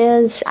brand that it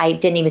is. I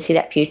didn't even see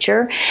that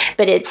future,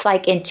 but it's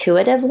like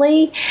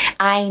intuitively,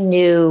 I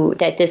knew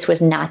that this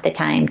was not the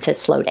time to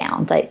slow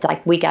down.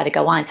 Like we got to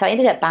go on. So I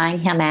ended up buying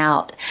him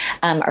out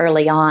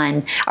early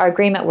on. Our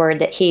agreement were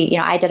that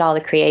I did all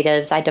the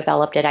creatives, I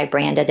developed it, I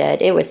branded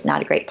it. It was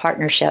not a great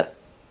partnership.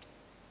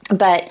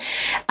 But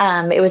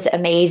it was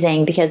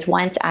amazing, because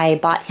once I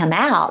bought him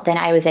out, then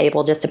I was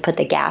able just to put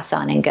the gas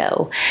on and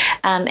go.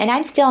 And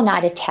I'm still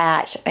not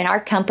attached. In our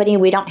company,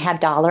 we don't have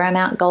dollar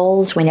amount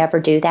goals. We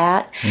never do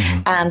that.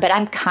 Mm-hmm. But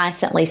I'm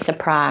constantly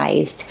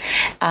surprised,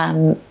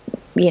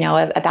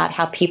 about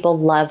how people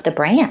love the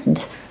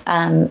brand.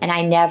 And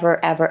I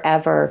never, ever,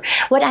 ever.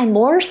 What I'm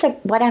more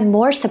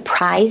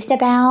surprised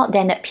about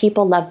than that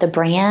people love the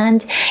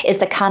brand is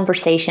the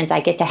conversations I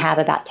get to have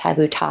about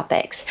taboo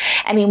topics.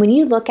 I mean, when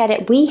you look at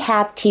it, we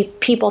have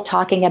people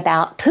talking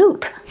about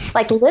poop,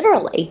 like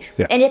literally,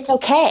 and it's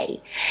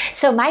okay.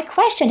 So my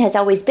question has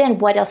always been,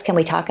 what else can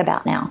we talk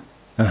about now?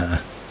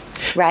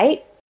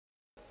 Right?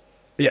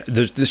 Yeah,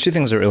 there's two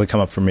things that really come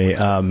up for me.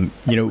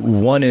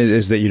 One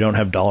is that you don't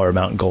have dollar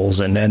amount goals,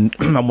 and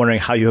I'm wondering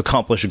how you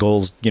accomplish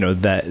goals,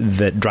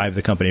 that drive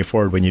the company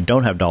forward when you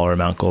don't have dollar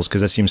amount goals,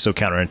 because that seems so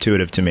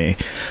counterintuitive to me.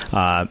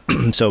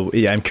 So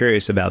yeah, I'm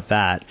curious about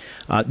that.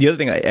 The other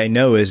thing I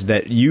know is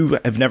that you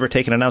have never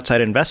taken an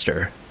outside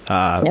investor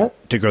Nope.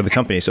 to grow the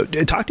company. So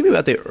talk to me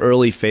about the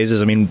early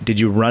phases. I mean, did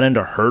you run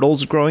into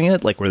hurdles growing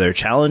it? Like, were there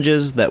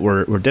challenges that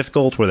were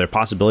difficult? Were there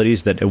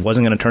possibilities that it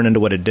wasn't going to turn into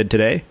what it did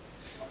today?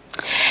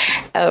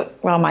 Oh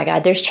my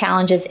God, there's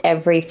challenges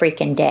every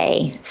freaking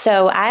day.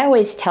 So I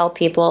always tell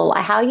people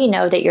how you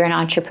know that you're an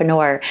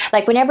entrepreneur.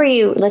 Like whenever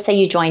let's say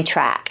you join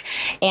track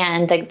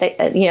and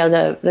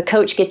the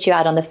coach gets you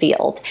out on the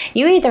field,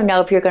 you either know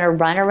if you're going to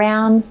run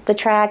around the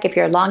track, if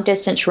you're a long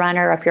distance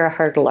runner, or if you're a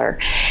hurdler.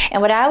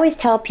 And what I always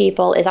tell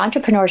people is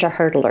entrepreneurs are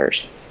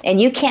hurdlers,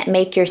 and you can't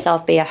make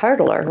yourself be a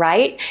hurdler,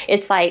 right?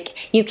 It's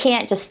like you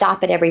can't just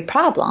stop at every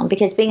problem,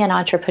 because being an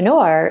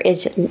entrepreneur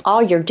is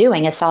all you're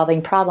doing is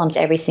solving problems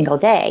every single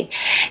day.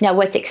 Now,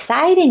 what's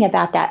exciting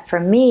about that for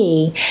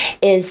me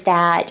is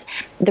that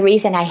the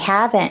reason I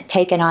haven't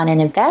taken on an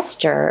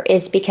investor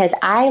is because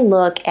I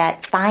look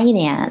at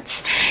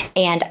finance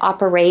and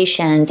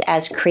operations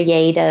as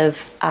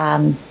creative,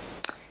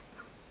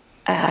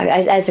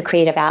 as a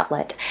creative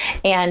outlet.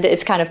 And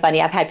it's kind of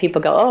funny. I've had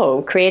people go,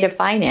 "Oh, creative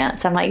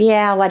finance." I'm like,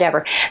 yeah,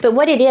 whatever. But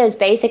what it is,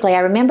 basically, I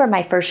remember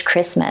my first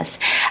Christmas.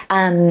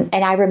 And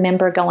I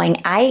remember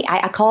going,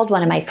 I called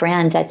one of my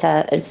friends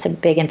it's a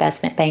big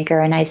investment banker.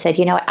 And I said,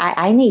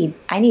 I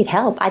need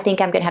help. I think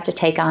I'm going to have to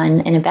take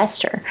on an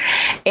investor.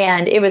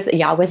 And I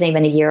wasn't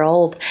even a year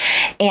old.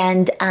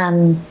 And,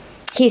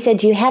 he said,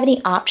 "Do you have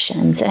any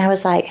options?" And I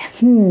was like,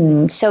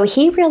 So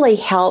he really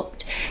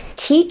helped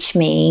teach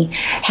me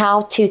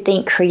how to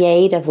think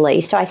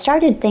creatively. So I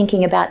started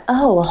thinking about,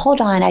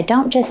 hold on, I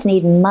don't just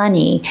need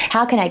money.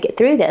 How can I get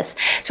through this?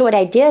 So what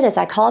I did is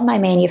I called my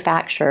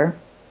manufacturer.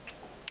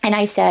 And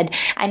I said,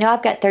 "I know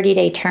I've got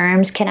 30-day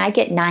terms. Can I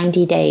get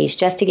 90 days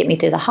just to get me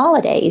through the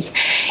holidays?"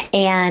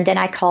 And then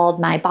I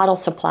called my bottle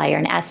supplier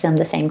and asked them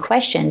the same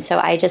question. So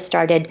I just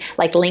started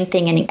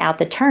lengthening out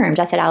the terms.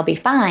 I said, "I'll be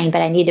fine,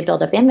 but I need to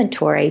build up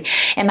inventory."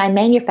 And my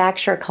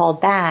manufacturer called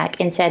back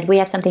and said, "We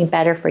have something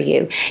better for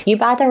you. You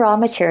buy the raw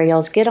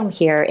materials, get them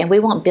here, and we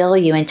won't bill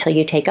you until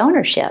you take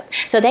ownership."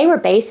 So they were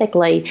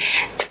basically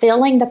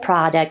filling the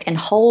product and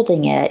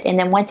holding it. And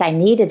then once I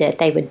needed it,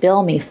 they would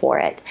bill me for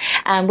it,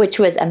 which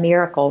was a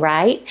miracle.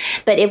 Right?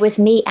 But it was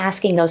me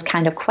asking those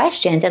kind of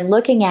questions and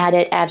looking at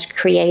it as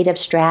creative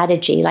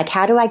strategy. Like,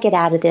 how do I get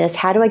out of this?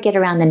 How do I get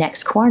around the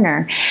next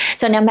corner?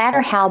 So no matter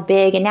how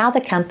big, and now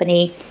the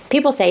company,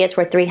 people say it's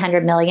worth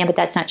 $300 million, but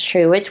that's not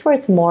true. It's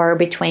worth more,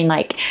 between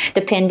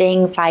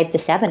depending 500 to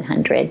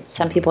 700.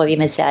 Some people have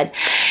even said.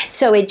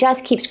 So it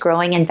just keeps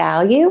growing in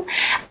value.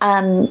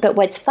 But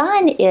what's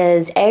fun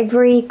is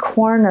every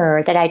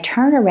corner that I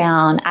turn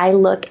around, I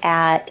look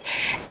at,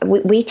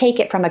 we take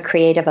it from a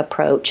creative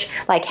approach.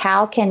 Like,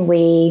 how can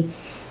we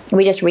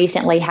just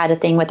recently had a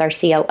thing with our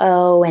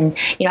COO, and,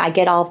 I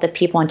get all of the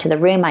people into the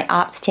room, my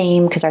ops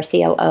team, because our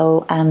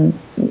COO,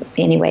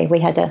 anyway, we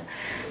had to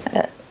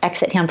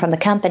exit him from the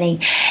company.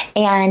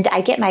 And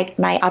I get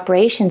my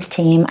operations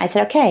team. I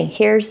said, "Okay,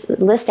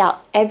 list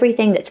out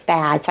everything that's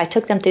bad." So I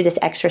took them through this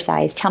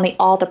exercise. Tell me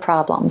all the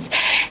problems.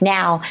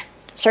 Now,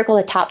 circle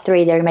the top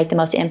 3 that are going to make the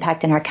most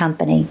impact in our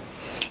company.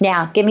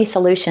 Now, give me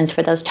solutions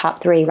for those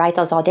top 3. Write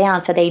those all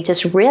down. So they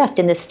just riffed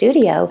in the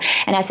studio.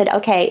 And I said,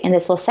 okay, in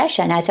this little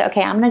session, I said,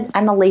 okay, I'm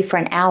gonna leave for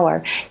an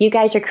hour. You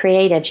guys are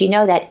creatives. You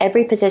know that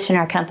every position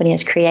in our company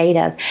is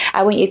creative.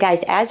 I want you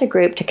guys as a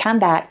group to come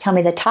back, tell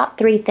me the top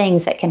 3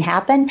 things that can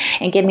happen,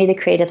 and give me the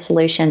creative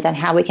solutions on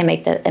how we can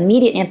make the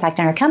immediate impact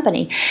on our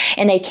company.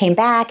 And they came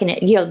back, and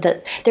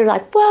they're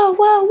like,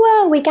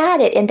 whoa, we got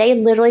it. And they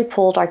literally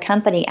pulled our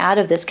company out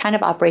of this kind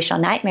of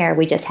operational nightmare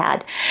we just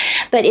had.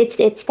 But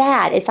it's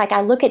that. It's like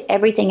I look at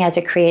everything as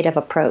a creative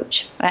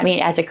approach. I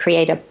mean, as a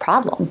creative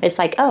problem. It's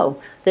like,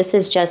 this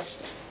is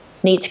just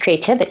needs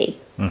creativity.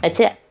 That's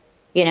it,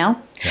 Yeah.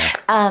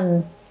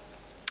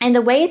 And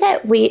the way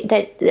that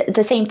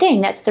the same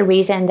thing, that's the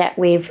reason that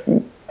we've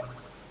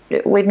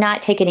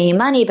not taken any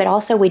money, but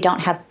also we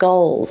don't have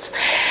goals.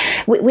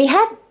 We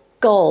have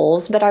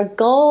goals, but our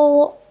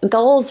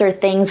goals are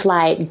things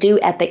like do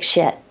epic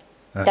shit.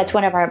 That's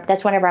one of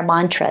our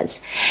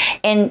mantras.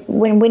 And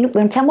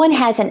when someone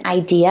has an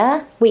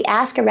idea, we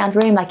ask around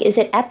the room, like, is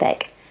it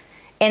epic?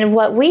 And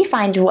what we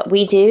find, what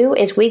we do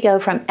is we go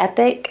from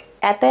epic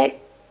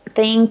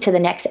thing to the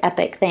next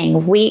epic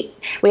thing. We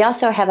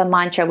also have a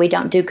mantra: we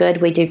don't do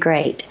good, we do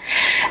great.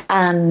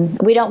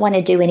 We don't want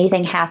to do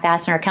anything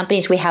half-assed in our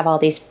companies. We have all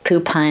these poo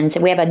puns,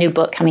 and we have a new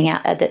book coming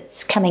out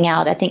that's coming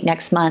out, I think,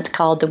 next month,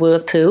 called The Woo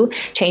of Poo: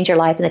 Change Your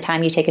Life in the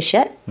Time You Take a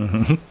Shit.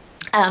 Mm-hmm.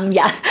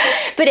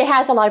 but it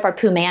has a lot of our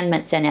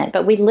commandments in it.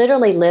 But we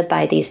literally live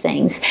by these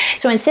things.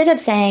 So instead of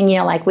saying,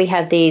 like we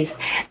have these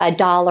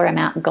dollar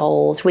amount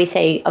goals, we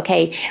say,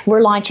 okay,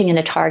 we're launching in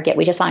a Target.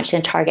 We just launched in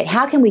a Target.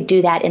 How can we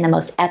do that in the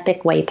most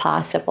epic way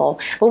possible?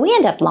 Well, we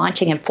end up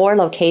launching in 4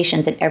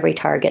 locations in every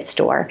Target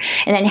store.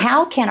 And then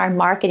how can our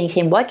marketing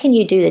team, what can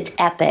you do that's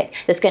epic,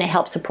 that's going to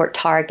help support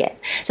Target?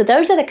 So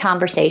those are the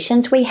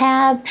conversations we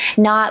have,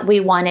 not we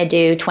want to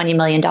do $20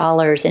 million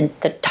in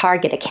the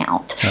Target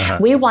account.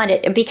 We want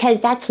it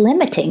because that's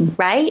limiting,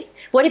 right?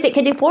 What if it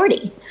could do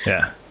 40?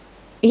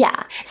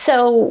 Yeah.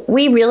 So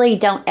we really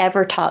don't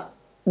ever talk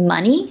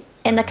money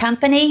in the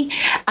company.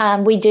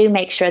 We do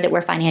make sure that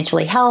we're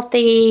financially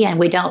healthy, and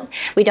we don't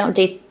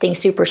do things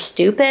super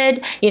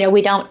stupid.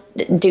 We don't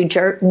do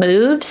jerk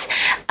moves.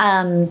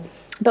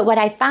 But what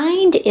I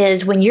find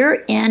is when you're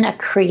in a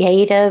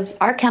creative,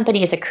 our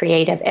company is a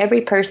creative.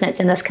 Every person that's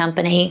in this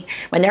company,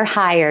 when they're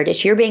hired,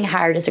 you're being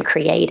hired as a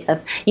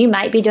creative. You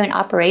might be doing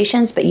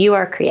operations, but you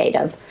are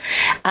creative.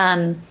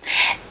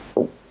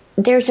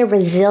 There's a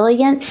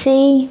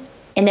resiliency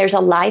and there's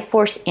a life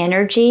force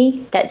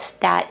energy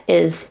that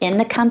is in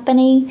the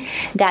company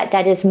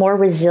that is more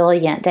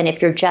resilient than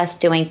if you're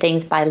just doing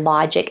things by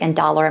logic and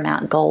dollar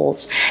amount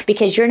goals,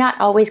 because you're not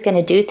always going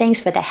to do things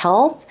for the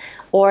health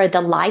or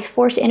the life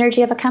force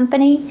energy of a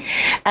company.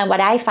 And what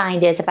I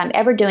find is if I'm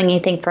ever doing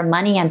anything for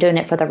money, I'm doing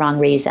it for the wrong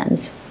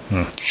reasons.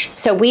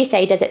 So we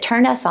say, does it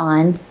turn us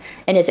on,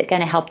 and is it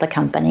going to help the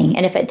company?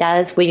 And if it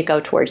does, we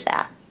go towards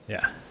that.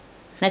 Yeah.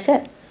 That's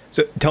it.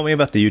 So tell me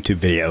about the YouTube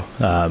video.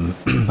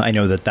 I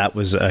know that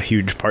was a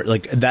huge part.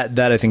 Like that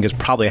I think is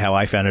probably how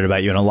I found out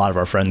about you, and a lot of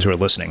our friends who are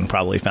listening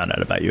probably found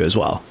out about you as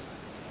well.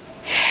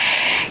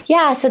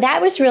 Yeah, so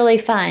that was really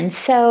fun.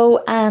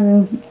 So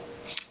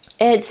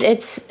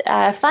it's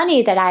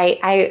funny that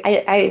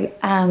I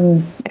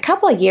a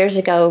couple of years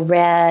ago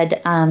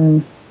read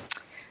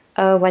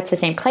what's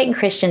his name? Clayton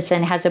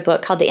Christensen has a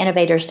book called The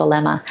Innovator's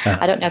Dilemma.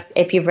 I don't know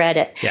if you've read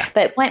it. Yeah.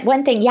 But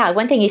one thing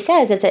he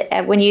says is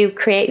that when you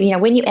create,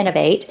 when you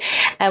innovate,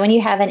 when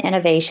you have an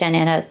innovation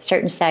in a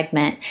certain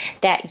segment,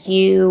 that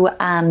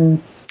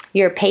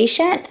you're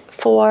patient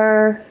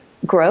for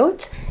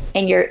growth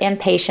and you're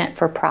impatient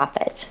for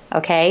profit.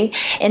 Okay.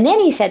 And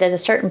then he said at a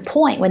certain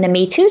point when the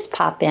Me Too's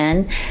pop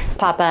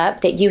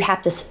up, that you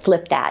have to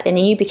flip that. And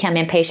then you become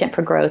impatient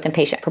for growth and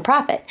patient for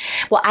profit.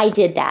 Well, I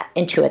did that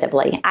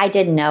intuitively. I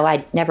didn't know.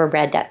 I'd never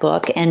read that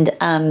book. And,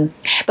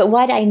 but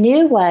what I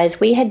knew was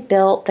we had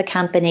built the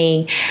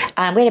company.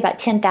 We had about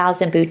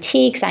 10,000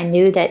 boutiques. I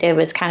knew that it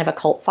was kind of a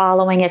cult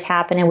following is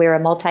happening. We were a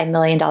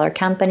multi-million-dollar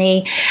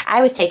company.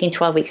 I was taking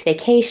 12 weeks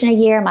vacation a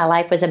year. My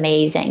life was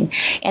amazing.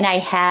 And I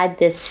had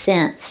this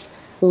sense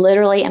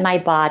literally in my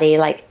body,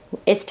 like,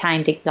 it's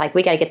time to, like,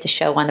 we got to get the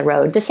show on the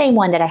road. The same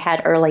one that I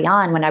had early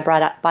on when I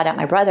bought out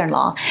my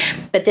brother-in-law.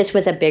 But this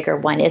was a bigger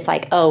one. It's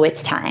like, oh,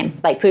 it's time.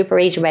 Like,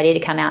 Poopery's ready to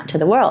come out to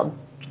the world.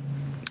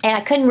 And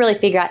I couldn't really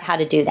figure out how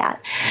to do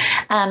that.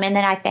 And then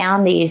I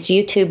found these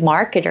YouTube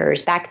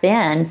marketers back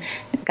then.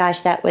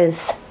 Gosh, that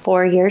was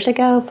 4 years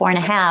ago,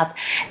 4.5.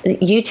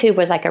 YouTube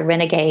was like a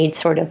renegade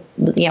sort of,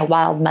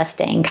 wild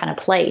Mustang kind of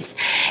place.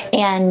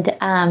 And,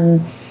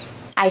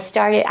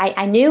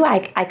 I knew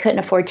I couldn't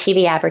afford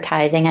TV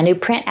advertising. I knew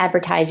print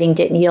advertising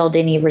didn't yield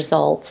any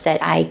results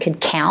that I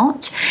could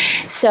count.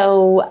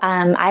 So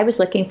I was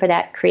looking for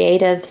that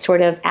creative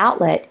sort of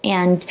outlet.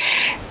 And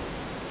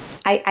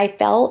I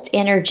felt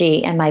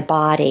energy in my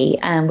body.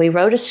 We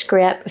wrote a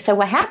script. So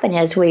what happened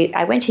is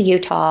I went to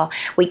Utah.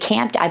 We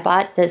camped. I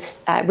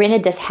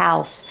rented this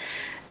house.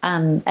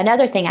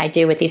 Another thing I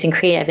do with these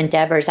creative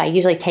endeavors, I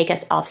usually take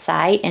us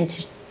off-site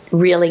into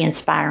really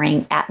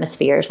inspiring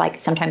atmospheres, like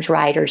sometimes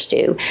writers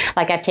do.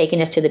 Like I've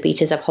taken us to the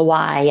beaches of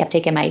Hawaii. I've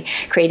taken my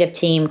creative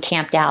team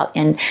camped out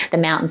in the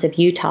mountains of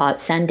Utah at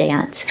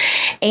Sundance.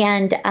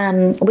 And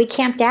we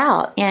camped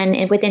out.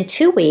 And within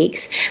 2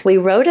 weeks, we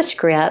wrote a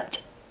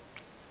script.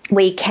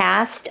 We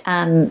cast,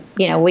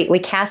 we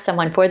cast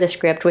someone for the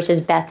script, which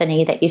is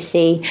Bethany that you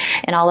see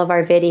in all of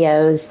our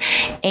videos.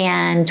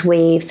 And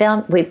we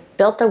built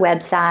the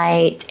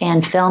website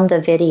and filmed the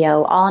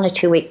video all in a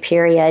 2-week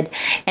period.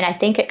 And I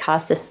think it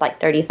cost us like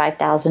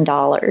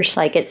 $35,000.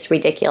 Like, it's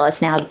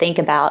ridiculous now to think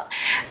about.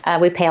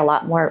 We pay a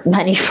lot more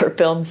money for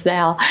films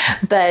now,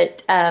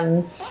 but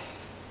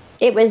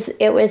it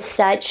was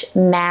such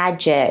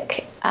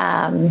magic.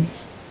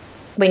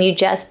 When you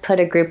just put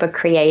a group of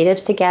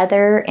creatives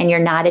together and you're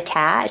not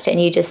attached and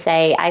you just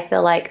say, I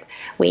feel like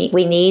we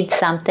need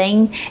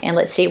something and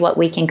let's see what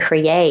we can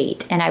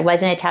create. And I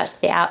wasn't attached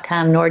to the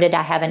outcome, nor did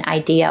I have an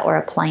idea or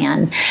a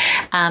plan.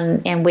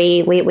 And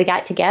we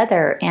got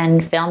together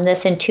and filmed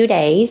this in 2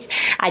 days.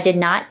 I did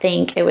not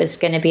think it was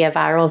going to be a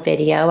viral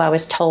video. I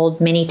was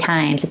told many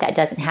times that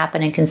doesn't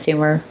happen in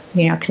consumer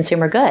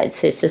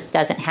goods. It just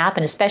doesn't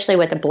happen, especially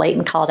with a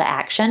blatant call to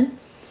action.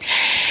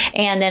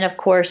 And then, of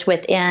course,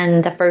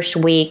 within the first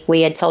week,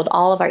 we had sold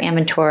all of our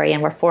inventory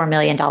and we're $4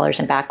 million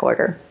in back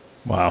order.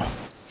 Wow.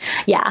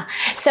 Yeah.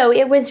 So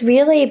it was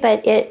really,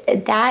 but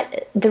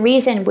the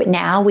reason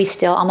now we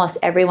still, almost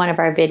every one of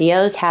our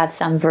videos have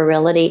some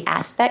virility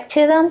aspect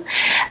to them.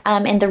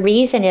 And the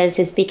reason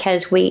is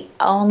because we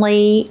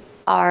only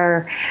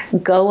are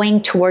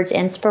going towards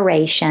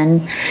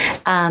inspiration,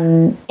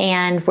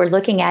 and we're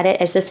looking at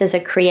it as just as a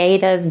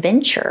creative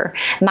venture.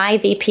 My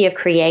VP of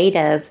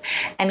creative,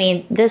 I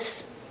mean,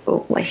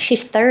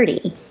 she's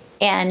 30.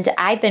 And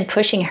I've been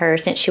pushing her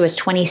since she was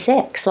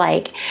 26.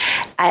 Like,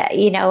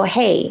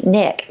 hey,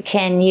 Nick,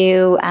 can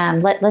you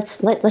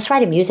let's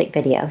write a music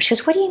video? She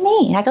goes, what do you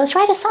mean? I go, let's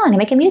write a song and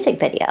make a music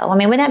video. I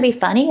mean, wouldn't that be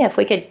funny if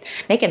we could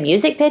make a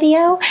music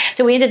video?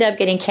 So we ended up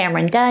getting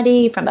Cameron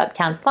Duddy from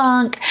Uptown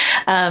Funk.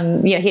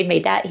 He'd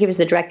made that. He was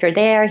the director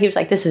there. He was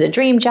like, this is a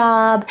dream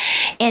job.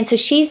 And so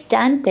she's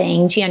done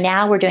things.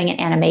 Now we're doing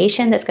an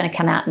animation that's going to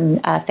come out in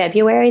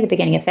February, the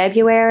beginning of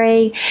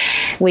February.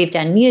 We've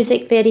done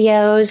music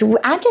videos.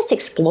 I'm just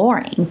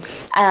exploring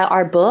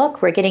our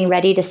book. We're getting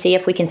ready to see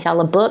if we can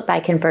sell a book by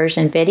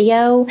conversion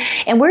video.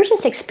 And we're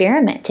just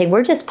experimenting.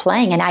 We're just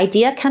playing. An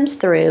idea comes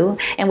through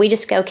and we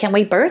just go, can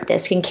we birth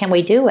this? And can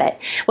we do it?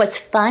 What's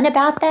fun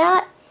about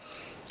that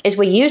is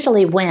we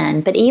usually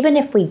win, but even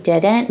if we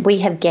didn't, we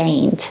have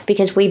gained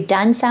because we've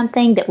done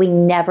something that we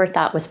never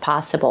thought was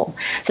possible.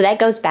 So that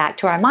goes back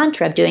to our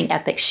mantra of doing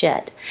epic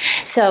shit.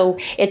 So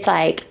it's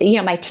like,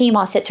 my team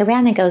all sits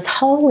around and goes,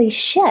 holy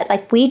shit,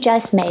 like we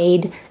just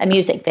made a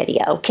music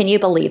video. Can you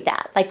believe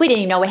that? Like we didn't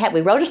even know we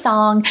wrote a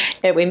song,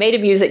 and we made a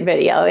music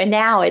video, and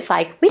now it's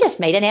like, we just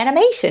made an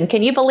animation.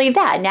 Can you believe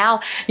that? Now,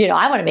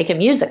 I want to make a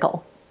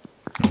musical.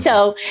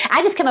 So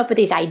I just come up with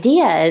these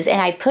ideas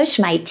and I push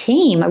my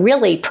team,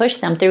 really push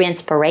them through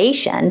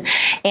inspiration.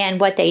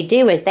 And what they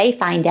do is they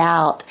find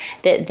out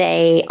that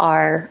they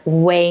are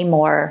way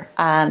more,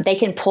 they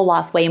can pull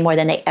off way more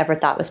than they ever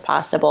thought was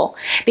possible.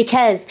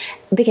 Because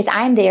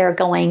I'm there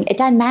going, it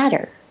doesn't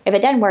matter. If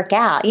it doesn't work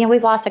out,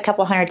 we've lost a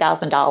couple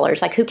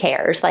 $100,000. Like, who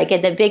cares? Like,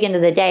 at the big end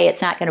of the day,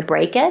 it's not going to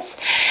break us.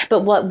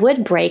 But what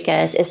would break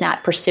us is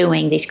not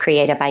pursuing these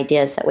creative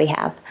ideas that we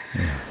have.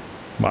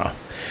 Wow.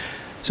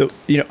 So,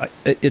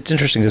 it's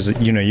interesting because,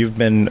 you've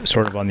been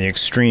sort of on the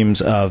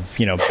extremes of,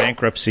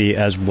 bankruptcy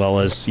as well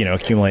as,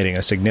 accumulating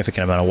a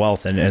significant amount of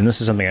wealth. And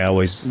this is something I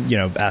always,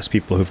 ask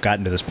people who've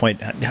gotten to this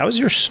point. How has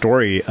your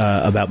story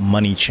about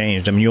money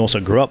changed? I mean, you also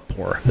grew up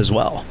poor as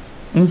well.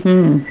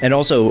 Mm-hmm. And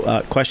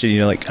also, question,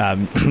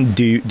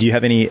 do you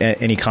have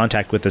any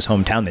contact with this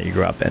hometown that you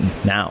grew up in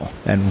now?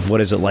 And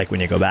what is it like when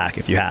you go back,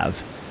 if you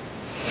have?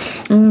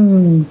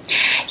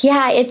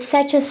 Yeah, it's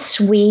such a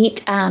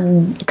sweet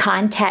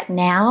contact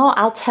now.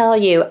 I'll tell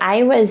you,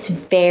 I was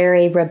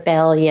very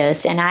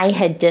rebellious and I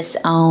had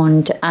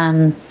disowned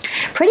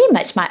pretty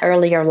much my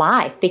earlier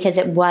life because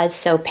it was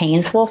so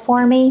painful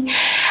for me.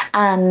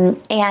 And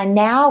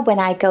now when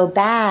I go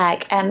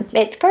back,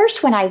 at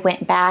first when I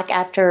went back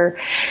after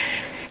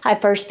I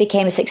first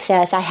became a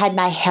success, I had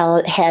my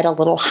head a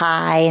little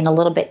high and a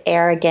little bit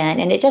arrogant,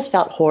 and it just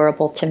felt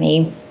horrible to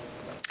me.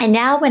 And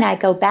now when I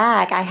go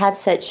back, I have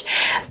such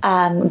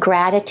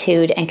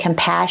gratitude and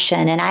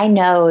compassion, and I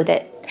know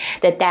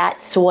that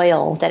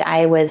soil that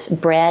I was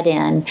bred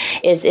in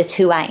is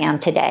who I am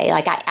today.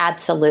 Like, I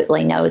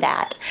absolutely know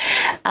that.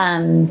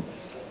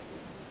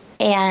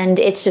 And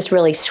it's just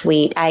really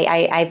sweet.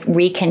 I've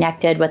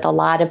reconnected with a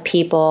lot of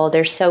people.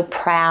 They're so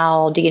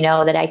proud,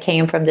 that I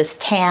came from this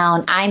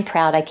town. I'm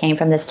proud I came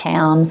from this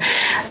town.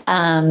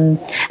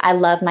 I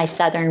love my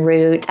Southern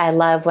roots. I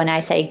love when I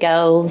say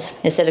goals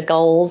instead of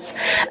goals.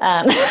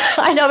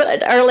 I know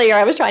that earlier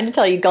I was trying to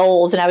tell you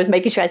goals, and I was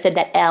making sure I said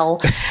that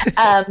L.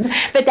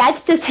 But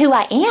that's just who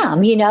I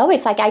am,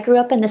 It's like I grew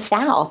up in the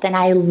South, and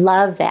I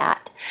love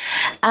that.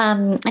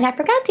 And I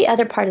forgot the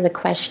other part of the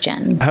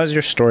question. How's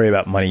your story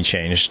about money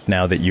changed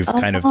now that you've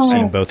kind of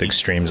seen both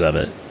extremes of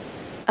it?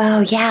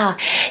 Oh, yeah.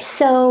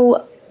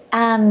 So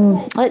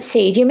let's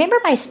see. Do you remember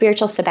my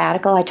spiritual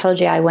sabbatical I told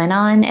you I went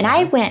on? And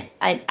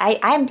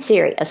I'm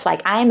serious.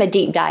 Like, I'm a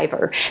deep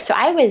diver. So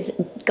I was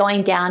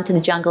going down to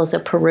the jungles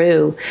of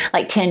Peru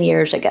like 10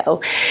 years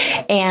ago.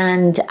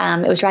 And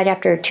it was right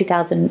after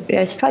 2000. It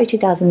was probably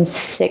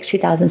 2006,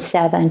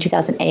 2007,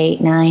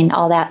 2008, 9,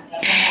 all that.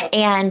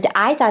 And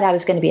I thought I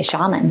was going to be a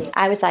shaman.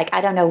 I was like,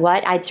 I don't know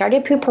what. I'd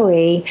started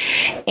Poo-Pourri,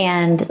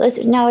 and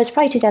it's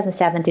probably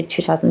 2007 through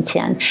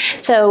 2010.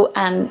 So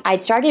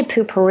I'd started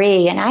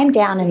Poo-Pourri, and I'm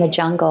down in the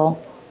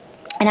jungle.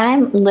 And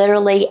I'm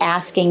literally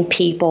asking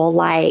people,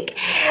 like,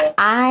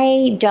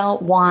 I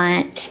don't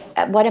want,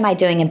 what am I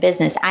doing in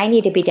business? I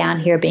need to be down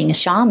here being a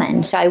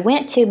shaman. So I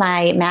went to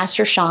my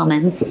master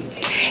shaman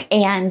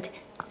and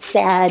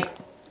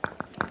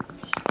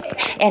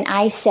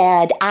I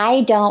said,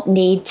 I don't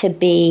need to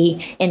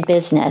be in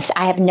business.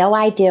 I have no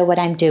idea what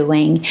I'm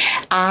doing.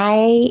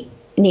 I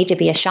need to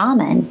be a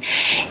shaman.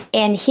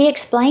 And he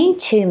explained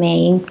to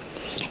me,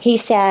 he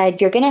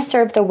said, you're going to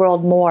serve the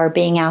world more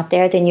being out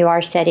there than you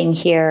are sitting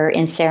here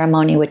in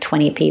ceremony with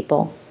 20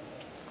 people.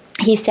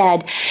 He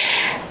said,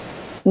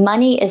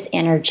 money is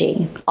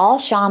energy. All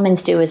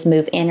shamans do is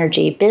move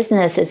energy.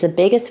 Business is the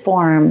biggest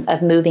form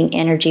of moving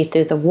energy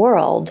through the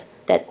world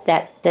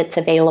that's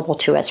available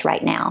to us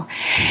right now.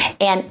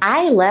 And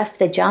I left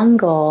the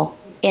jungle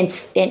in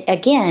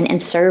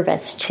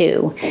service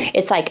too.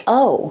 It's like,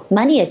 oh,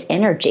 money is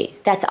energy.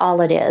 That's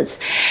all it is.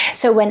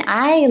 So when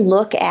I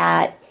look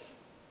at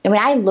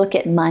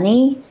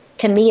money,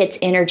 to me, it's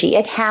energy.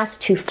 It has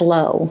to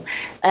flow.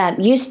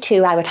 Used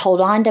to, I would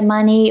hold on to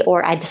money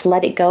or I just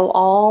let it go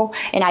all,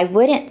 and I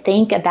wouldn't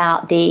think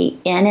about the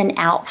in and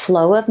out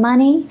flow of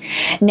money.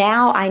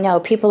 Now I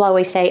know people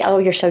always say, oh,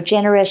 you're so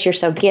generous, you're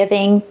so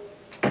giving.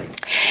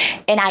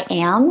 And I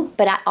am,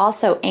 but I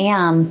also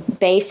am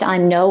based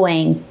on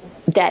knowing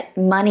that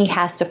money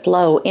has to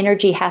flow,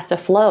 energy has to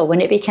flow. When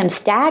it becomes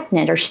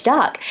stagnant or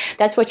stuck,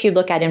 that's what you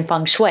look at in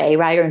feng shui,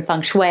 right? Or in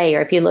feng shui,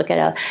 or if you look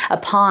at a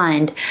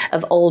pond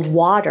of old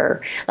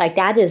water, like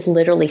that is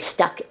literally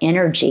stuck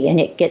energy and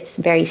it gets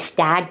very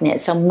stagnant.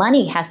 So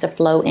money has to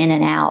flow in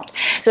and out.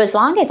 So as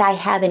long as I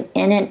have an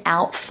in and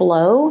out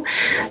flow,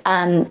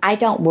 I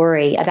don't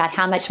worry about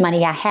how much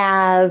money I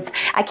have.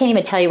 I can't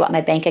even tell you what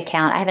my bank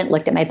account, I haven't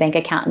looked at my bank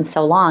account in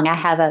so long. I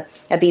have a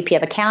VP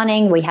of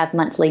accounting. We have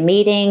monthly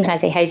meetings. I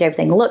say, hey, is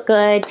everything look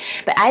good?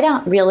 But I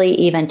don't really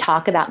even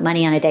talk about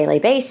money on a daily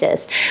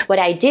basis. What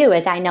I do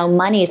is I know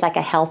money is like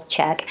a health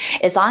check.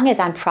 As long as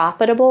I'm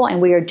profitable and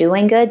we are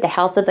doing good, the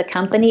health of the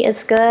company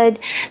is good,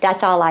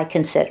 that's all I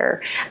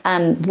consider.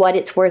 What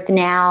it's worth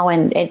now,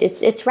 and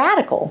it's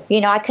radical.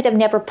 You know, I could have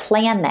never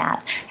planned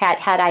that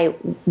had I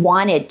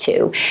wanted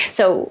to.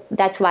 So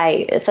that's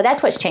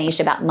what's changed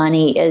about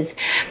money is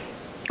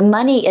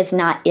money is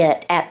not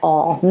it at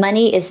all.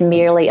 Money is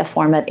merely a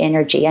form of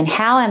energy. And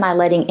how am I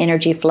letting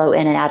energy flow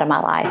in and out of my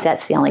life?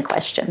 That's the only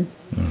question.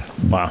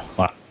 Wow.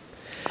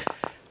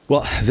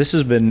 Well, this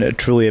has been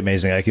truly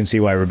amazing. I can see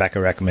why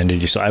Rebecca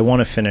recommended you. So I want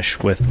to finish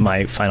with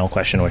my final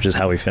question, which is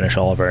how we finish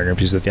all of our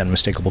interviews with the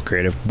Unmistakable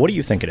Creative. What do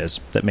you think it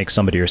is that makes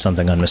somebody or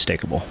something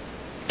unmistakable?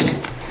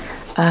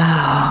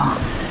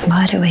 Oh,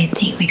 what do I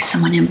think makes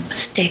someone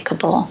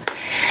unmistakable?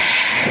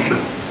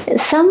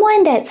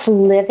 Someone that's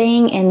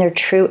living in their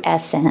true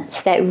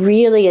essence, that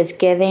really is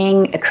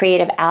giving a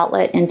creative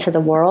outlet into the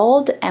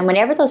world. And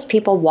whenever those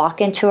people walk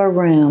into a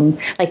room,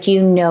 like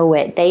you know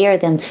it, they are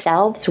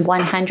themselves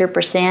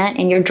 100%,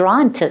 and you're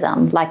drawn to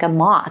them like a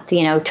moth,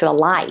 to a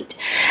light.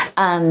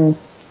 And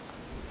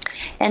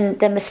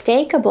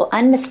the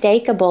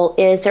unmistakable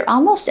is they're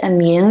almost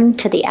immune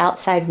to the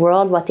outside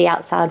world, what the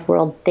outside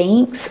world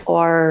thinks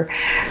or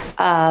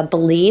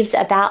believes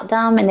about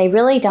them, and they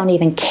really don't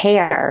even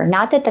care.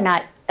 Not that they're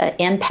not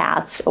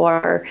empaths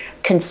or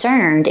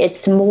concerned.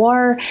 It's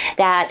more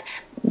that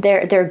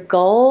their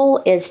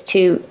goal is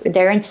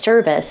they're in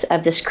service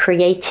of this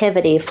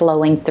creativity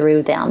flowing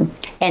through them.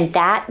 And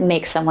that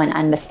makes someone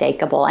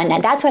unmistakable.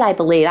 And that's what I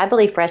believe. I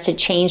believe for us to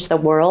change the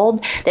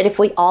world, that if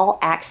we all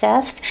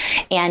accessed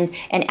and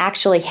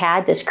actually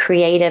had this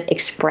creative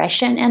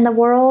expression in the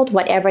world,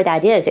 whatever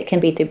that is, it can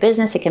be through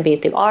business, it can be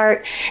through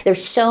art.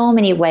 There's so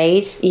many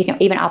ways, you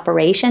can even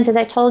operations, as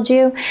I told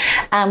you.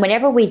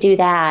 Whenever we do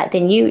that,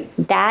 then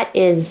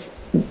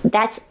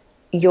that's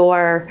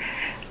your,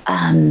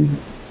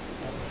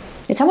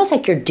 it's almost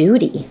like your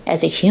duty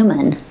as a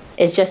human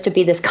is just to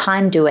be this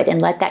conduit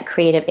and let that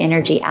creative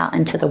energy out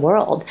into the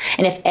world.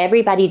 And if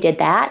everybody did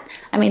that,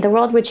 the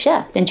world would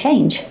shift and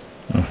change.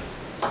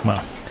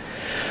 Wow.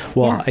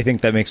 Well, yeah. I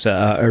think that makes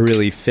a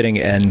really fitting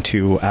end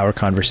to our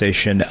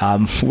conversation.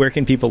 Where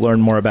can people learn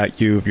more about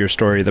you, your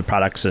story, the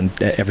products, and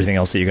everything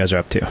else that you guys are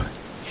up to?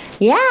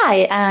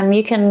 Yeah,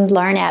 you can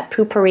learn at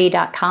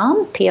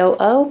poopourri.com,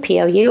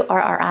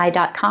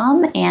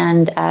 POOPOURRI.com,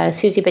 and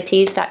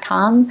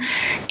SuzyBatiz.com.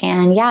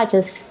 And let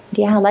us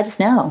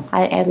know.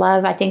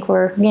 I think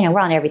we're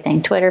on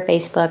everything, Twitter,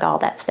 Facebook, all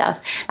that stuff.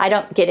 I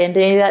don't get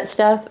into any of that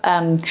stuff,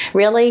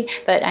 really,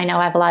 but I know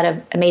I have a lot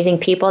of amazing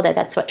people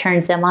that's what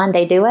turns them on.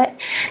 They do it.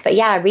 But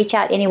yeah, reach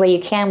out any way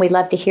you can. We'd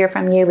love to hear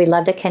from you. We'd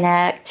love to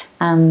connect.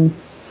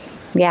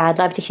 I'd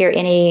love to hear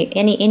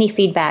any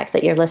feedback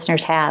that your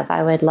listeners have.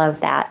 I would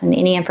love that. And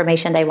any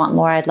information they want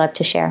more, I'd love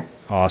to share.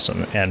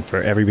 Awesome. And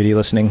for everybody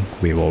listening,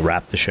 we will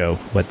wrap the show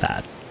with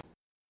that.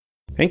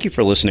 Thank you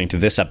for listening to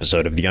this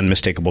episode of the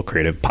Unmistakable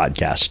Creative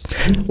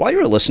Podcast. While you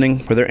were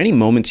listening, were there any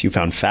moments you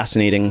found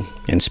fascinating,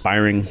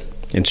 inspiring,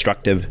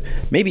 instructive,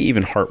 maybe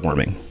even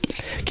heartwarming?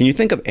 Can you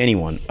think of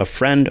anyone, a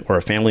friend or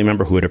a family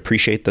member who would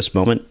appreciate this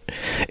moment?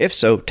 If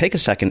so, take a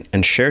second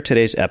and share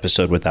today's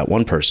episode with that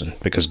one person,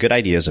 because good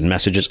ideas and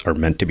messages are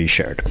meant to be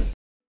shared.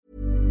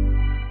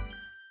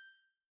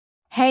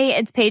 Hey,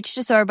 it's Paige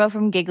DeSorbo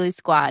from Giggly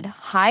Squad.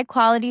 High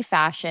quality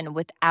fashion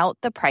without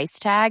the price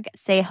tag.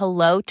 Say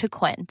hello to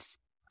Quince.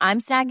 I'm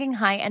snagging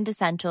high-end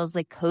essentials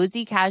like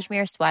cozy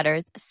cashmere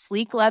sweaters,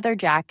 sleek leather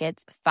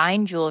jackets,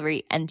 fine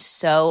jewelry, and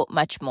so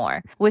much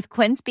more. With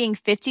Quince being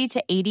 50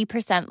 to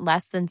 80%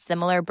 less than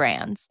similar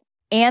brands.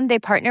 And they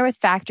partner with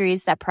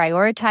factories that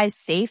prioritize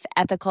safe,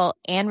 ethical,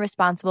 and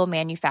responsible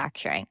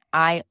manufacturing.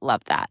 I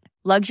love that.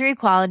 Luxury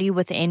quality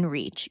within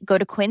reach. Go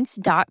to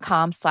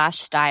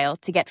quince.com/style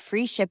to get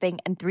free shipping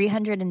and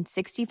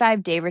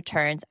 365-day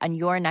returns on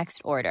your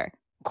next order.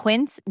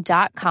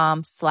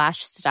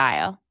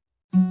 Quince.com/style.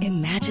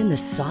 Imagine the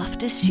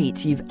softest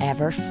sheets you've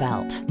ever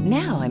felt.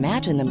 Now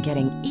imagine them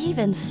getting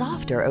even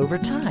softer over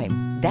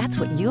time. That's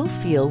what you'll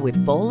feel with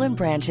Boll &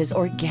 Branch's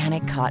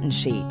organic cotton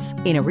sheets.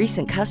 In a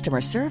recent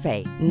customer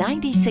survey,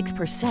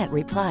 96%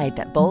 replied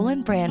that Boll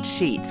 & Branch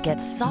sheets get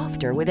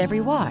softer with every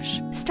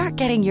wash. Start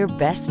getting your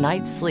best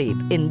night's sleep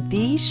in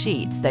these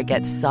sheets that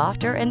get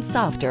softer and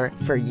softer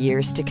for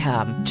years to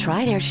come.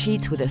 Try their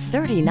sheets with a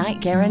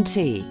 30-night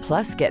guarantee.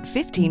 Plus, get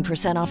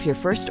 15% off your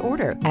first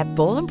order at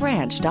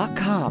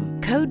bollandbranch.com.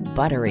 Code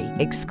BUTTERY.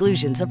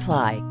 Exclusions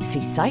apply.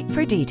 See site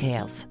for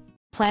details.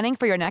 Planning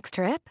for your next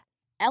trip?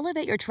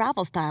 Elevate your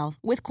travel style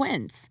with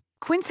Quince.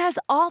 Quince has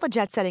all the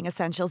jet-setting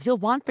essentials you'll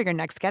want for your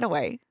next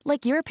getaway,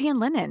 like European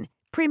linen,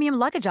 premium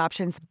luggage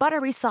options,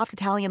 buttery soft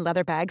Italian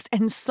leather bags,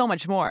 and so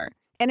much more.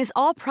 And is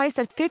all priced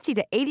at 50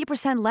 to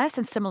 80% less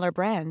than similar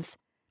brands.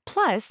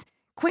 Plus,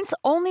 Quince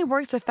only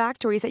works with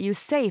factories that use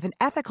safe and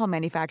ethical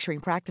manufacturing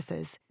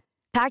practices.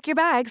 Pack your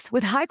bags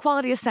with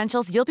high-quality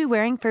essentials you'll be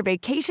wearing for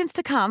vacations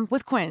to come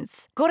with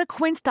Quince. Go to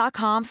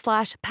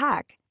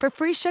quince.com/pack for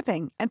free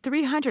shipping and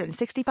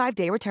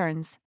 365-day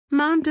returns.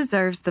 Mom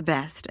deserves the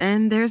best,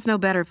 and there's no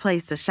better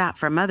place to shop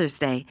for Mother's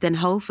Day than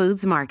Whole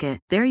Foods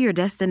Market. They're your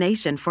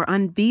destination for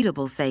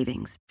unbeatable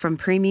savings, from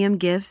premium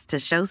gifts to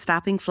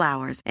show-stopping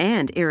flowers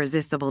and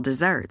irresistible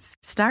desserts.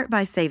 Start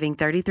by saving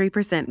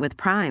 33% with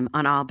Prime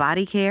on all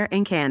body care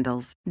and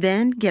candles.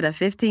 Then get a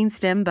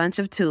 15-stem bunch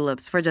of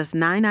tulips for just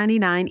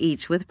 $9.99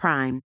 each with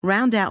Prime.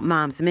 Round out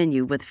Mom's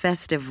menu with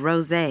festive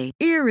rosé,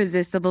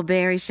 irresistible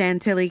berry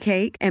chantilly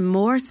cake, and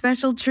more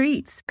special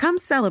treats. Come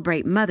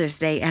celebrate Mother's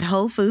Day at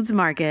Whole Foods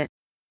Market.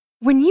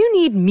 When you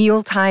need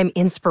mealtime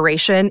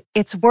inspiration,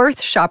 it's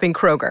worth shopping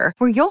Kroger,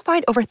 where you'll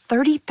find over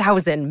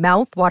 30,000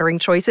 mouth-watering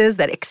choices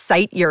that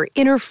excite your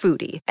inner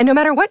foodie. And no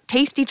matter what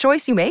tasty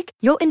choice you make,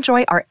 you'll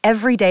enjoy our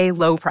everyday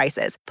low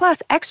prices,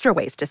 plus extra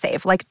ways to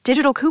save, like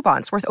digital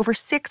coupons worth over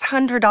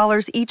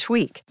 $600 each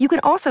week. You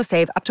can also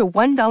save up to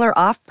 $1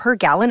 off per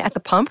gallon at the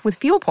pump with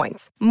fuel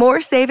points.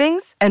 More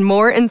savings and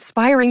more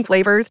inspiring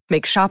flavors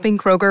make shopping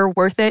Kroger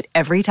worth it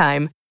every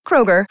time.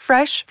 Kroger,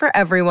 fresh for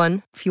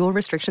everyone. Fuel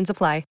restrictions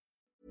apply.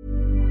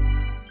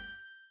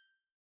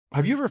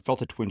 Have you ever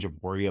felt a twinge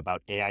of worry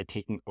about AI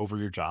taking over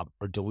your job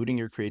or diluting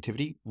your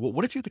creativity? Well,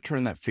 what if you could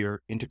turn that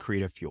fear into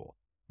creative fuel?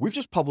 We've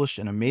just published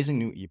an amazing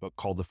new ebook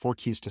called The 4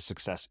 Keys to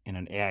Success in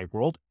an AI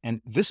World,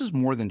 and this is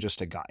more than just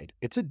a guide.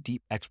 It's a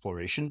deep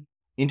exploration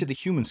into the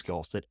human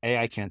skills that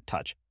AI can't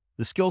touch,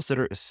 the skills that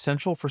are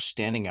essential for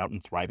standing out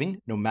and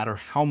thriving, no matter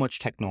how much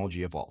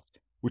technology evolves.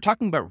 We're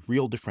talking about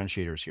real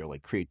differentiators here,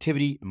 like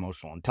creativity,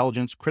 emotional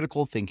intelligence,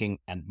 critical thinking,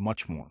 and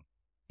much more.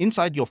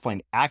 Inside, you'll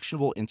find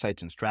actionable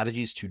insights and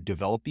strategies to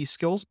develop these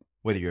skills,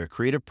 whether you're a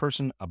creative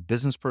person, a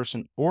business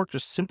person, or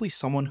just simply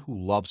someone who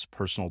loves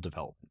personal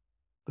development.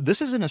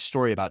 This isn't a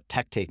story about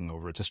tech taking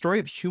over. It's a story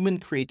of human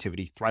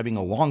creativity thriving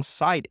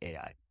alongside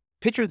AI.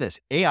 Picture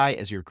this, AI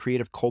as your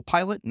creative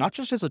co-pilot, not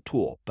just as a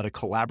tool, but a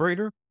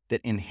collaborator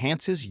that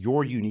enhances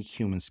your unique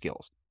human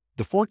skills.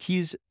 The 4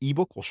 Keys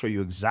ebook will show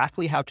you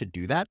exactly how to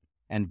do that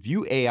and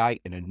view AI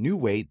in a new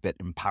way that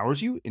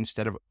empowers you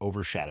instead of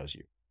overshadows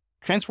you.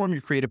 Transform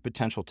your creative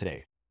potential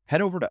today.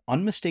 Head over to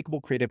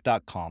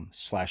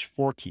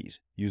unmistakablecreative.com/4keys.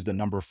 Use the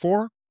number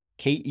 4,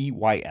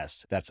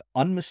 KEYS. That's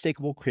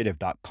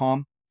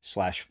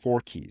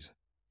unmistakablecreative.com/4keys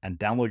and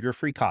download your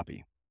free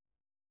copy.